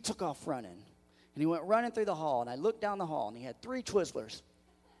 And he took off running, and he went running through the hall, and I looked down the hall, and he had 3 Twizzlers.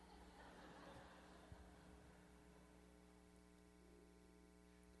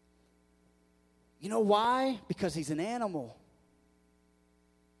 You know why? Because he's an animal.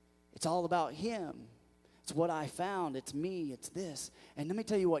 It's all about him. It's what I found. It's me. It's this. And let me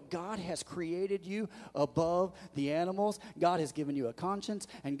tell you what. God has created you above the animals. God has given you a conscience,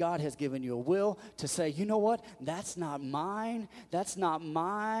 and God has given you a will to say, you know what? That's not mine. That's not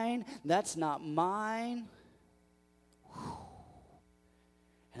mine. That's not mine. Whew.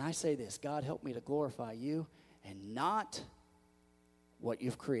 And I say this. God, help me to glorify you and not what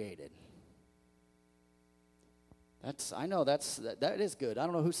you've created. That is good. I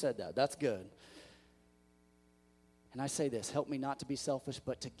don't know who said that. That's good. And I say this, help me not to be selfish,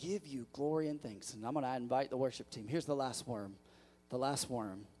 but to give you glory and thanks. And I'm going to invite the worship team. Here's the last worm. The last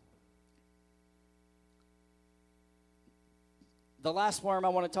worm. The last worm I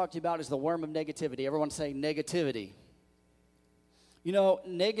want to talk to you about is the worm of negativity. Everyone say negativity. You know,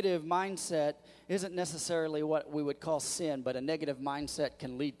 negative mindset isn't necessarily what we would call sin, but a negative mindset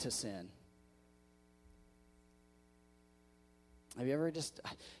can lead to sin. Have you ever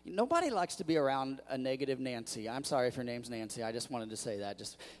nobody likes to be around a negative Nancy. I'm sorry if your name's Nancy. I just wanted to say that.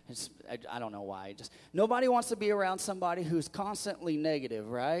 I don't know why. Nobody wants to be around somebody who's constantly negative,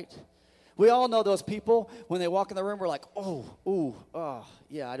 right? We all know those people. When they walk in the room, we're like,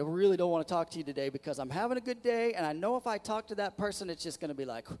 yeah, I really don't want to talk to you today because I'm having a good day, and I know if I talk to that person, it's just going to be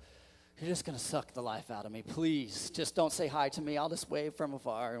like, you're just going to suck the life out of me. Please, just don't say hi to me. I'll just wave from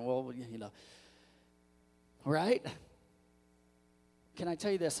afar, and we'll, right? Can I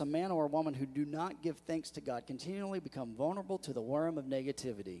tell you this? A man or a woman who do not give thanks to God continually become vulnerable to the worm of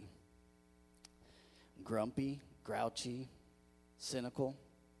negativity. Grumpy, grouchy, cynical.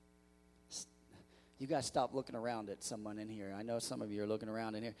 You guys stop looking around at someone in here. I know some of you are looking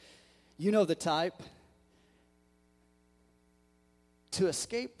around in here. You know the type. To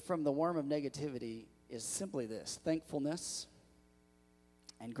escape from the worm of negativity is simply this: thankfulness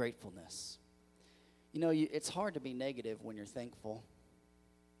and gratefulness. You know, it's hard to be negative when you're thankful.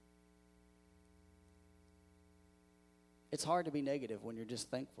 It's hard to be negative when you're just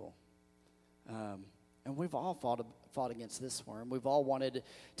thankful. And we've all fought against this worm. We've all wanted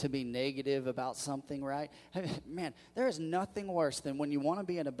to be negative about something, right? Man, there is nothing worse than when you want to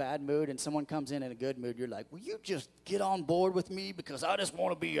be in a bad mood and someone comes in a good mood. You're like, will you just get on board with me because I just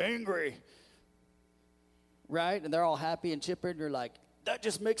want to be angry, right? And they're all happy and chipper, and you're like, that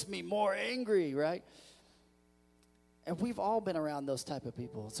just makes me more angry, right? And we've all been around those type of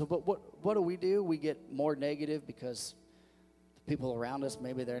people. So but what do? We get more negative because the people around us,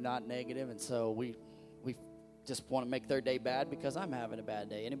 maybe they're not negative, and so we just want to make their day bad because I'm having a bad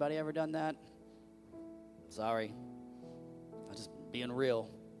day. Anybody ever done that? Sorry. I'm just being real.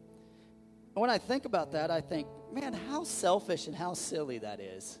 And when I think about that, I think, man, how selfish and how silly that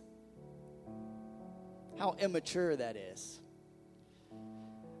is. How immature that is.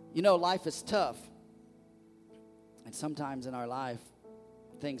 You know, life is tough. And sometimes in our life,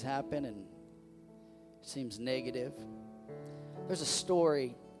 things happen and it seems negative. There's a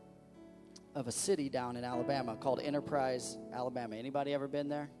story of a city down in Alabama called Enterprise, Alabama. Anybody ever been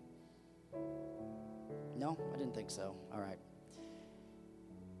there? No? I didn't think so. All right.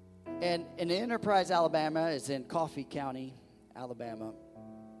 And in Enterprise, Alabama is in Coffee County, Alabama.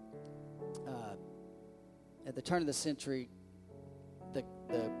 At the turn of the century,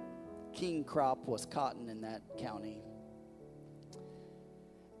 the king crop was cotton in that county.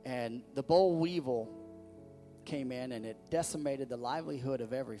 And the boll weevil came in and it decimated the livelihood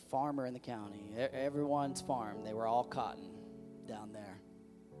of every farmer in the county. Everyone's farm, they were all cotton down there.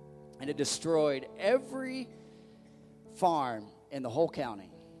 And it destroyed every farm in the whole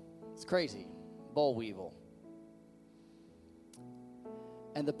county. It's crazy. Boll weevil.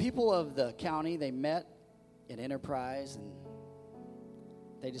 And the people of the county, they met in Enterprise and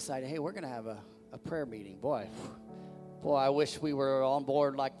they decided, hey, we're going to have a prayer meeting. Boy, I wish we were on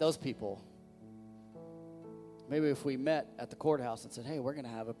board like those people. Maybe if we met at the courthouse and said, hey, we're going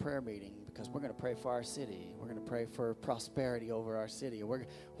to have a prayer meeting because we're going to pray for our city. We're going to pray for prosperity over our city.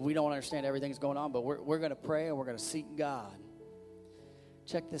 We don't understand everything that's going on, but we're going to pray and we're going to seek God.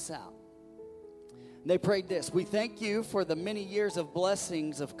 Check this out. And they prayed this: we thank you for the many years of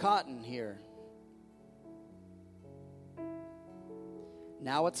blessings of cotton here.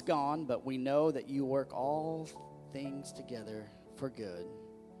 Now it's gone, but we know that you work all things together for good.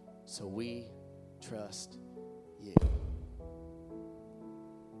 So we trust you.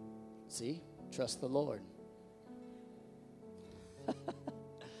 See? Trust the Lord.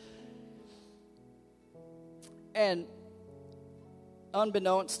 And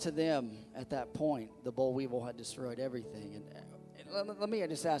unbeknownst to them at that point, the boll weevil had destroyed everything. And let me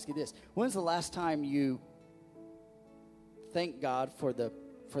just ask you this. When's the last time you thank God for the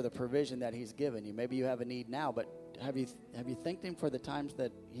provision that he's given you? Maybe you have a need now, but have you thanked him for the times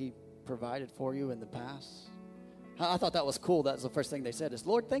that he provided for you in the past? I thought that was cool. That was the first thing they said is,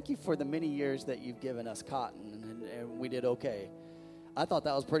 Lord, thank you for the many years that you've given us cotton and we did okay. I thought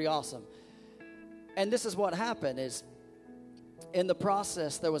that was pretty awesome. And this is what happened is in the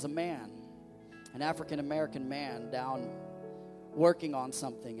process there was a man, an African-American man down working on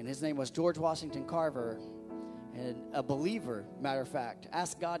something, and his name was George Washington Carver. And a believer, matter of fact,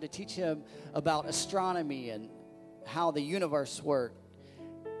 asked God to teach him about astronomy and how the universe worked.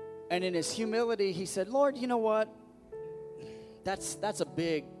 And in his humility, he said, Lord, you know what? That's a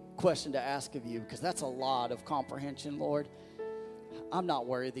big question to ask of you because that's a lot of comprehension, Lord. I'm not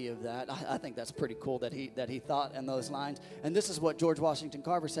worthy of that. I think that's pretty cool that he thought in those lines. And this is what George Washington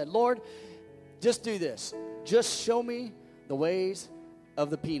Carver said: Lord, just do this. Just show me the ways of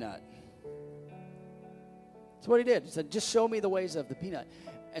the peanut. That's what he did. He said, just show me the ways of the peanut.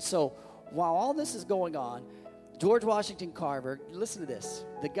 And so while all this is going on, George Washington Carver, listen to this.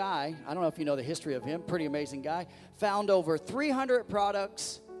 The guy, I don't know if you know the history of him, pretty amazing guy, found over 300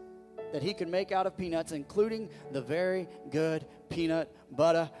 products that he could make out of peanuts, including the very good peanut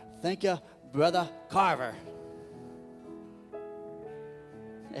butter. Thank you, Brother Carver.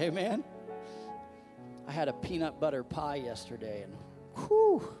 Amen. I had a peanut butter pie yesterday, and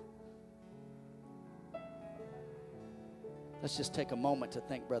whew. Let's just take a moment to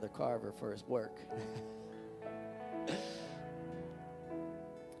thank Brother Carver for his work.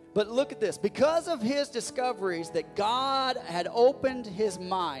 But look at this. Because of his discoveries that God had opened his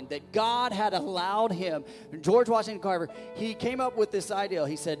mind, that God had allowed him, George Washington Carver, he came up with this idea.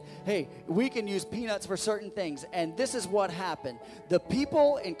 He said, hey, we can use peanuts for certain things. And this is what happened. The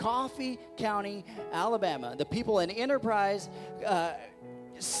people in Coffee County, Alabama, the people in Enterprise,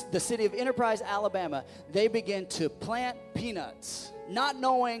 the city of Enterprise, Alabama, they began to plant peanuts, not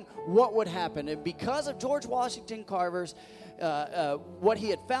knowing what would happen. And because of George Washington Carver's what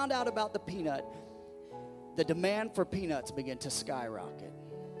he had found out about the peanut, the demand for peanuts began to skyrocket.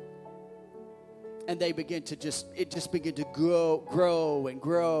 And they began to it just began to grow and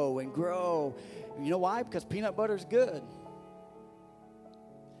grow and grow. You know why? Because peanut butter is good.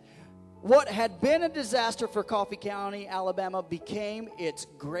 What had been a disaster for Coffee County, Alabama, became its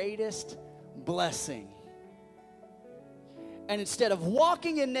greatest blessing. And instead of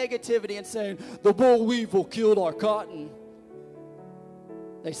walking in negativity and saying, the boll weevil killed our cotton,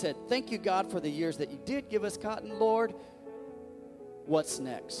 they said, thank you, God, for the years that you did give us cotton, Lord. What's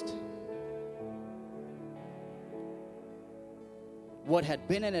next? What had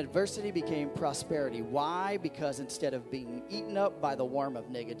been an adversity became prosperity. Why? Because instead of being eaten up by the worm of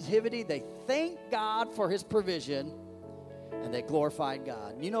negativity, they thanked God for his provision and they glorified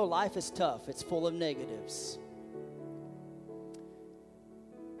God. You know, life is tough. It's full of negatives.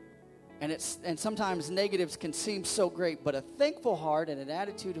 And sometimes negatives can seem so great, but a thankful heart and an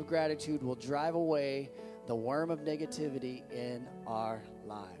attitude of gratitude will drive away the worm of negativity in our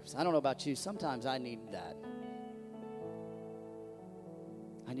lives. I don't know about you. Sometimes I need that.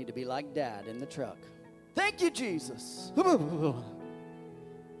 I need to be like Dad in the truck. Thank you, Jesus.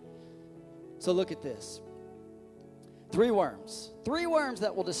 So look at this. 3 worms. 3 worms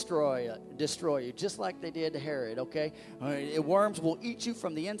that will destroy you, just like they did to Herod, okay? Worms will eat you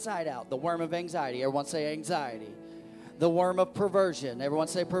from the inside out. The worm of anxiety. Everyone say anxiety. The worm of perversion. Everyone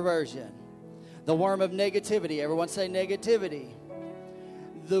say perversion. The worm of negativity. Everyone say negativity.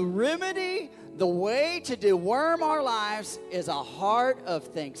 The remedy, the way to deworm our lives is a heart of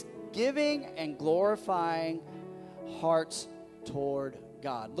thanksgiving and glorifying hearts toward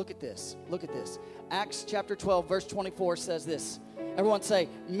God. Look at this. Look at this. Acts chapter 12, verse 24 says this. Everyone say,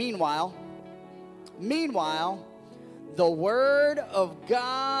 meanwhile, the word of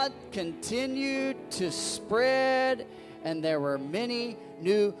God continued to spread, and there were many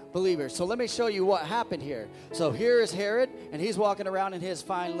new believers. So let me show you what happened here. So here is Herod, and he's walking around in his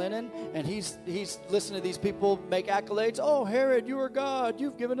fine linen, and he's listening to these people make accolades. Oh, Herod, you are God.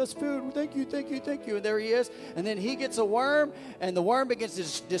 You've given us food. Thank you, thank you, thank you. And there he is. And then he gets a worm, and the worm begins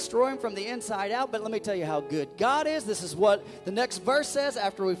to destroy him from the inside out. But let me tell you how good God is. This is what the next verse says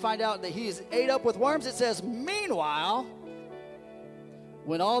after we find out that he's ate up with worms. It says, meanwhile,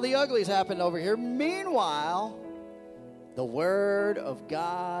 when all the uglies happened over here, meanwhile, the word of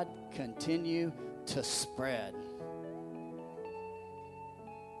God continued to spread.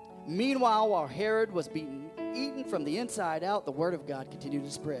 Meanwhile, while Herod was being eaten from the inside out, the word of God continued to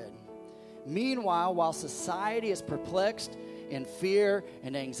spread. Meanwhile, while society is perplexed in fear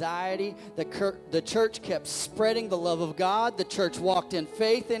and anxiety, the church kept spreading the love of God. The church walked in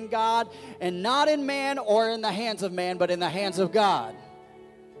faith in God, and not in man or in the hands of man, but in the hands of God.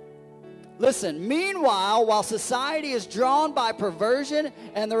 Listen, meanwhile, while society is drawn by perversion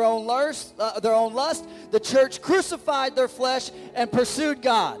and their own lust, the church crucified their flesh and pursued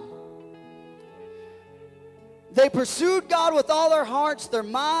God. They pursued God with all their hearts, their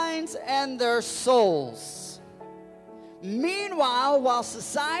minds, and their souls. Meanwhile, while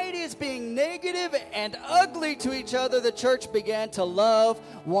society is being negative and ugly to each other, the church began to love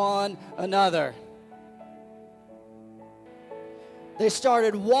one another. They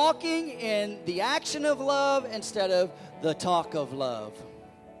started walking in the action of love instead of the talk of love.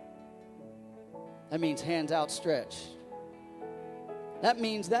 That means hands outstretched. That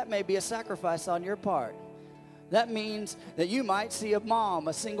means that may be a sacrifice on your part. That means that you might see a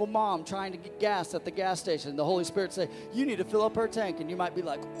single mom trying to get gas at the gas station. The Holy Spirit say, you need to fill up her tank. And you might be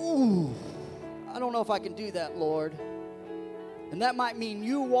like, ooh, I don't know if I can do that, Lord. And that might mean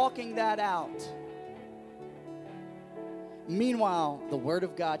you walking that out. Meanwhile, the word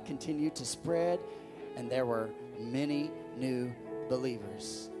of God continued to spread, and there were many new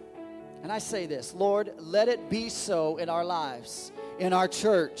believers. And I say this, Lord, let it be so in our lives, in our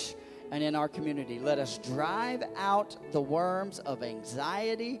church, and in our community. Let us drive out the worms of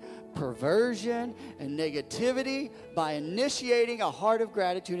anxiety, perversion, and negativity by initiating a heart of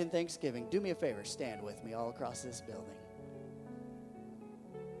gratitude and thanksgiving. Do me a favor, stand with me all across this building.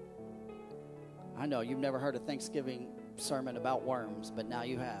 I know you've never heard a Thanksgiving sermon about worms, but now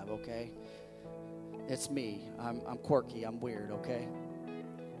you have, okay? It's me. I'm quirky. I'm weird, okay?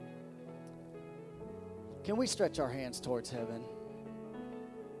 Can we stretch our hands towards heaven?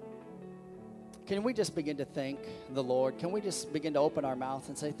 Can we just begin to thank the Lord? Can we just begin to open our mouth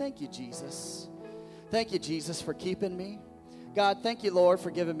and say, thank you, Jesus. Thank you, Jesus, for keeping me. God, thank you, Lord, for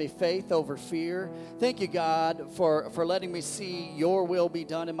giving me faith over fear. Thank you, God, for letting me see your will be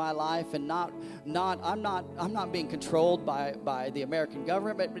done in my life, and I'm not being controlled by the American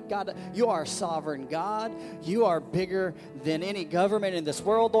government, but God, you are a sovereign God. You are bigger than any government in this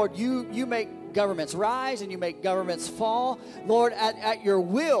world, Lord. You make governments rise and you make governments fall, Lord, at your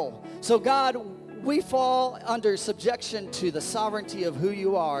will. So, God, we fall under subjection to the sovereignty of who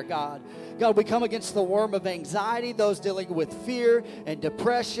you are, God. God, we come against the worm of anxiety, those dealing with fear and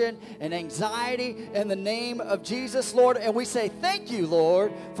depression and anxiety in the name of Jesus, Lord. And we say thank you,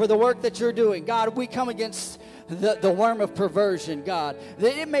 Lord, for the work that you're doing. God, we come against the worm of perversion, God,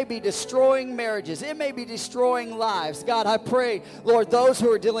 that it may be destroying marriages. It may be destroying lives. God, I pray, Lord, those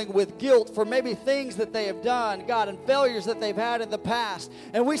who are dealing with guilt for maybe things that they have done, God, and failures that they've had in the past.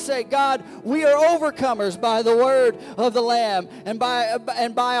 And we say, God, we are overcomers by the word of the Lamb and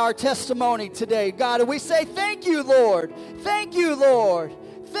by our testimony today, God. And we say, thank you, Lord. Thank you, Lord.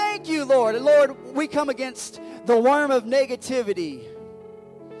 Thank you, Lord. And Lord, we come against the worm of negativity.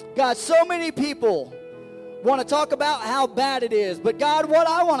 God, so many people want to talk about how bad it is. But God, what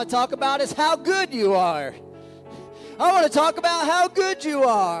I want to talk about is how good you are. I want to talk about how good you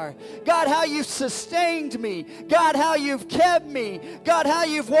are. God, how you've sustained me. God, how you've kept me. God, how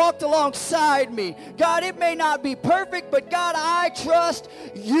you've walked alongside me. God, it may not be perfect, but God, I trust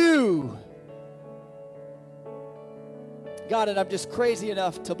you. God, and I'm just crazy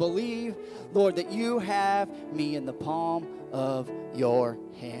enough to believe, Lord, that you have me in the palm of your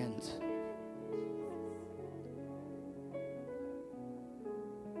hand.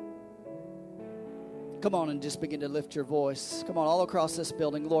 Come on and just begin to lift your voice. Come on, all across this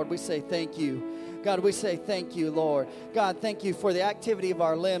building. Lord, we say thank you. God, we say thank you, Lord. God, thank you for the activity of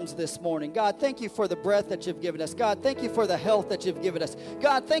our limbs this morning. God, thank you for the breath that you've given us. God, thank you for the health that you've given us.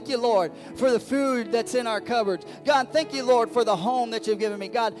 God, thank you, Lord, for the food that's in our cupboards. God, thank you, Lord, for the home that you've given me.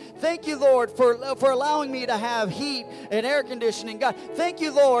 God, thank you, Lord, for allowing me to have heat and air conditioning. God, thank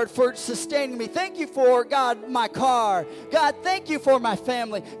you, Lord, for sustaining me. Thank you for, God, my car. God, thank you for my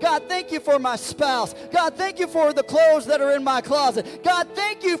family. God, thank you for my spouse. God, thank you for the clothes that are in my closet. God,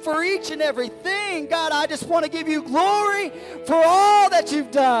 thank you for each and everything. God, I just want to give you glory for all that you've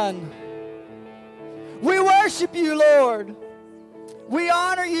done. We worship you, Lord. We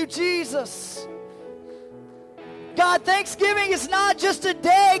honor you, Jesus. God, Thanksgiving is not just a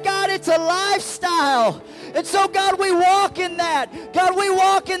day, God, it's a lifestyle. And so, God, we walk in that. God, we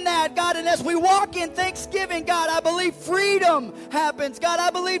walk in that, God. And as we walk in Thanksgiving, God, I believe freedom happens. God, I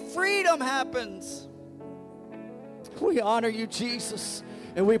believe freedom happens. We honor you, Jesus,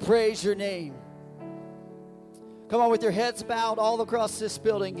 and we praise your name. Come on, with your heads bowed all across this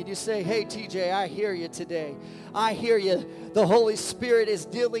building, and you say, hey, TJ, I hear you today. I hear you. The Holy Spirit is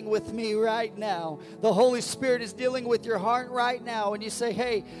dealing with me right now. The Holy Spirit is dealing with your heart right now, and you say,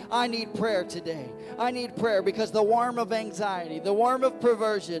 hey, I need prayer today. I need prayer because the worm of anxiety, the worm of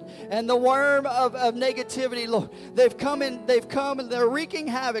perversion, and the worm of negativity, Lord, they've come and they're wreaking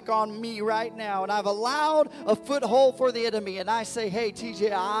havoc on me right now, and I've allowed a foothold for the enemy, and I say, hey,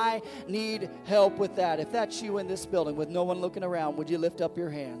 TJ, I need help with that. If that's you in this building with no one looking around, would you lift up your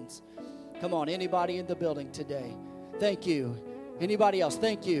hands? Come on, anybody in the building today? Thank you. Anybody else?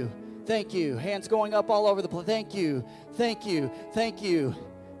 Thank you. Thank you. Hands going up all over the place. Thank you. Thank you. Thank you.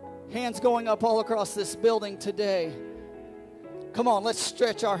 Hands going up all across this building today. Come on, let's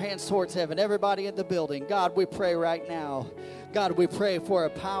stretch our hands towards heaven. Everybody in the building, God, we pray right now. God, we pray for a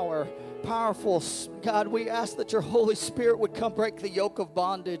powerful, God, we ask that your Holy Spirit would come break the yoke of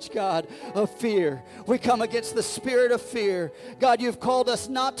bondage, God, of fear. We come against the spirit of fear. God, you've called us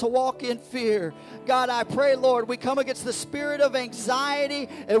not to walk in fear. God, I pray, Lord, we come against the spirit of anxiety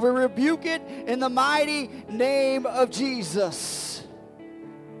and we rebuke it in the mighty name of Jesus.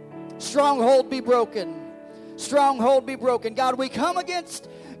 Stronghold be broken. Stronghold be broken. God, we come against,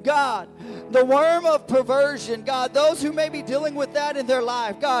 God, the worm of perversion, God, those who may be dealing with that in their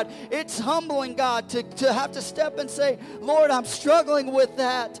life. God, it's humbling, God, to have to step and say, Lord, I'm struggling with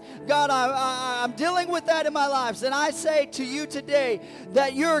that. God, I'm dealing with that in my lives. And I say to you today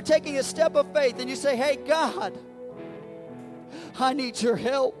that you're taking a step of faith and you say, hey, God, I need your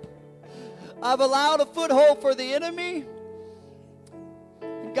help. I've allowed a foothold for the enemy.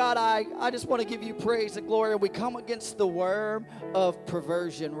 God, I just want to give you praise and glory. We come against the worm of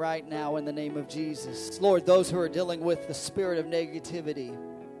perversion right now in the name of Jesus. Lord, those who are dealing with the spirit of negativity,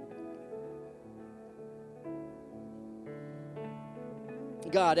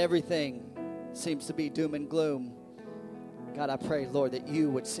 God, everything seems to be doom and gloom. God, I pray, Lord, that you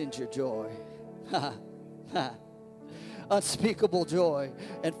would send your joy. Unspeakable joy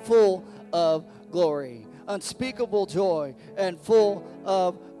and full of glory. Unspeakable joy and full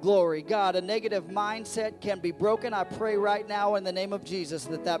of glory. God, a negative mindset can be broken. I pray right now in the name of Jesus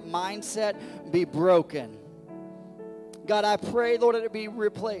that mindset be broken. God, I pray, Lord, that it be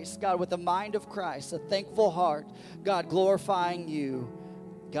replaced, God, with the mind of Christ, a thankful heart, God, glorifying you.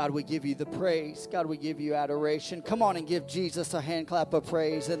 God, we give you the praise. God, we give you adoration. Come on and give Jesus a hand clap of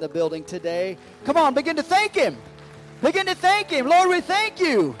praise in the building today. Come on, begin to thank him. Begin to thank him. Lord, we thank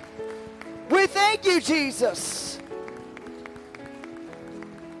you. We thank you, Jesus.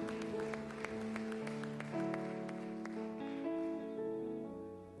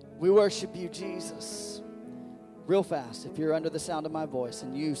 We worship you, Jesus. Real fast, if you're under the sound of my voice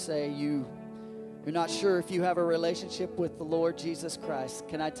and you say you're not sure if you have a relationship with the Lord Jesus Christ,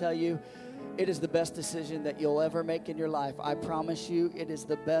 can I tell you, it is the best decision that you'll ever make in your life. I promise you, it is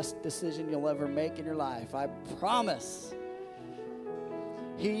the best decision you'll ever make in your life. I promise.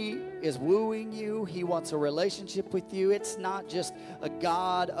 He is wooing you. He wants a relationship with you. It's not just a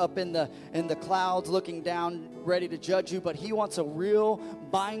God up in the clouds looking down ready to judge you, but he wants a real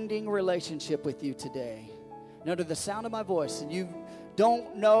binding relationship with you today. And under the sound of my voice, and you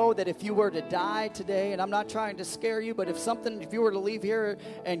don't know that if you were to die today, and I'm not trying to scare you, but if you were to leave here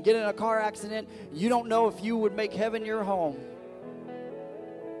and get in a car accident, you don't know if you would make heaven your home.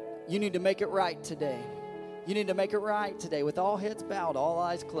 You need to make it right today. You need to make it right today with all heads bowed, all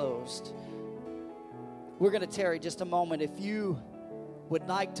eyes closed. We're going to tarry just a moment. If you would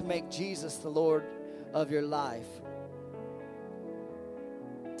like to make Jesus the Lord of your life,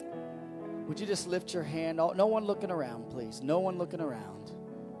 would you just lift your hand? No one looking around, please. No one looking around.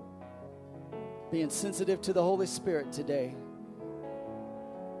 Being sensitive to the Holy Spirit today.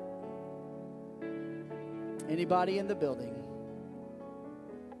 Anybody in the building?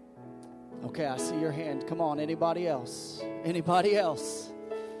 Okay, I see your hand. Come on, anybody else? Anybody else?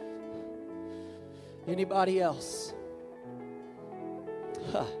 Anybody else?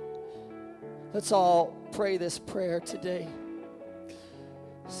 Huh. Let's all pray this prayer today.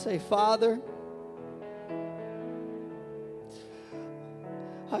 Say, Father,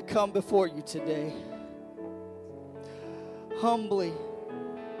 I come before you today humbly.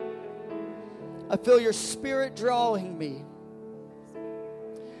 I feel your Spirit drawing me.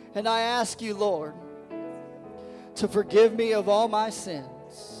 And I ask you, Lord, to forgive me of all my sins.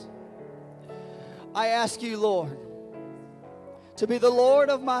 I ask you, Lord, to be the Lord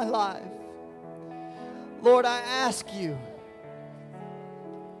of my life. Lord, I ask you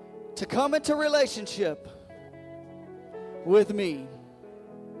to come into relationship with me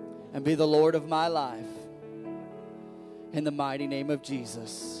and be the Lord of my life. In the mighty name of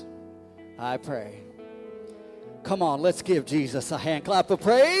Jesus, I pray. Come on, let's give Jesus a hand clap of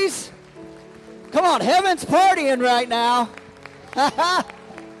praise. Come on, heaven's partying right now.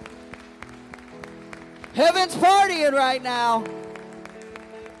 Heaven's partying right now.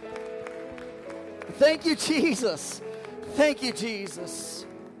 Thank you, Jesus. Thank you, Jesus.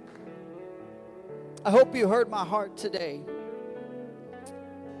 I hope you heard my heart today.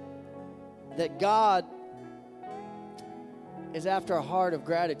 That God is after a heart of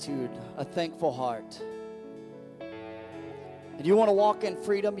gratitude, a thankful heart. And you want to walk in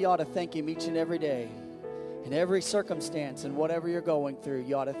freedom, you ought to thank Him each and every day. In every circumstance and whatever you're going through,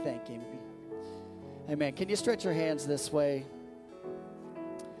 you ought to thank Him. Amen. Can you stretch your hands this way?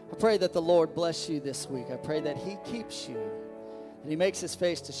 I pray that the Lord bless you this week. I pray that He keeps you, that He makes His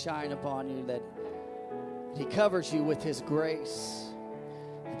face to shine upon you, that He covers you with His grace,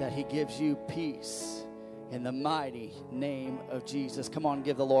 and that He gives you peace in the mighty name of Jesus. Come on,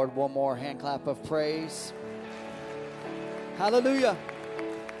 give the Lord one more hand clap of praise. Hallelujah.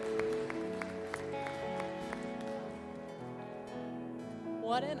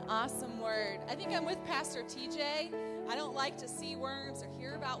 What an awesome word. I think I'm with Pastor TJ. I don't like to see worms or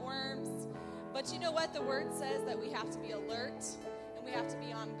hear about worms. But you know what? The word says that we have to be alert and we have to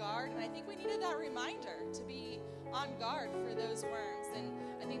be on guard. And I think we needed that reminder to be on guard for those worms. And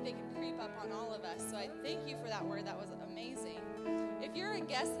I think they can creep up on all of us. So I thank you for that word. That was amazing. If you're a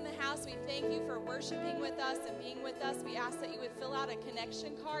guest in the house, we thank you for worshiping with us and being with us. We ask that you would fill out a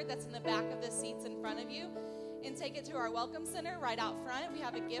connection card that's in the back of the seats in front of you and take it to our welcome center right out front. We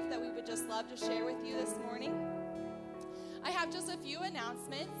have a gift that we would just love to share with you this morning. I have just a few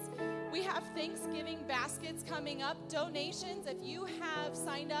announcements. We have Thanksgiving baskets coming up. Donations, if you have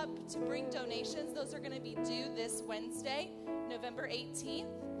signed up to bring donations, those are going to be due this Wednesday, November 18th.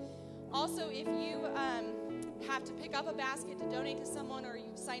 Also, if you have to pick up a basket to donate to someone or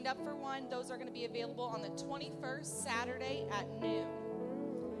you've signed up for one, those are going to be available on the 21st, Saturday at noon.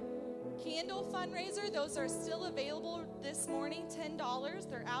 Candle fundraiser, those are still available this morning, $10.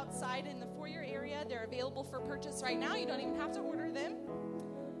 They're outside in the foyer area. They're available for purchase right now. You don't even have to order them.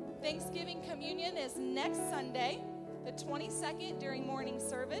 Thanksgiving communion is next Sunday, the 22nd, during morning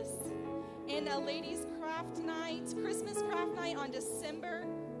service. And a ladies' craft night, Christmas craft night on December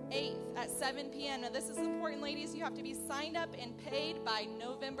 8th at 7 p.m. Now, this is important, ladies. You have to be signed up and paid by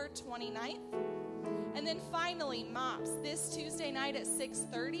November 29th. And then finally, MOPS, this Tuesday night at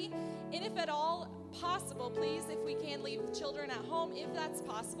 6:30. And if at all possible, please, if we can, leave children at home, if that's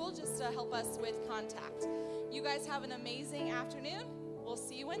possible, just to help us with contact. You guys have an amazing afternoon. We'll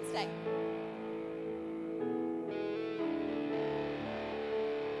see you Wednesday.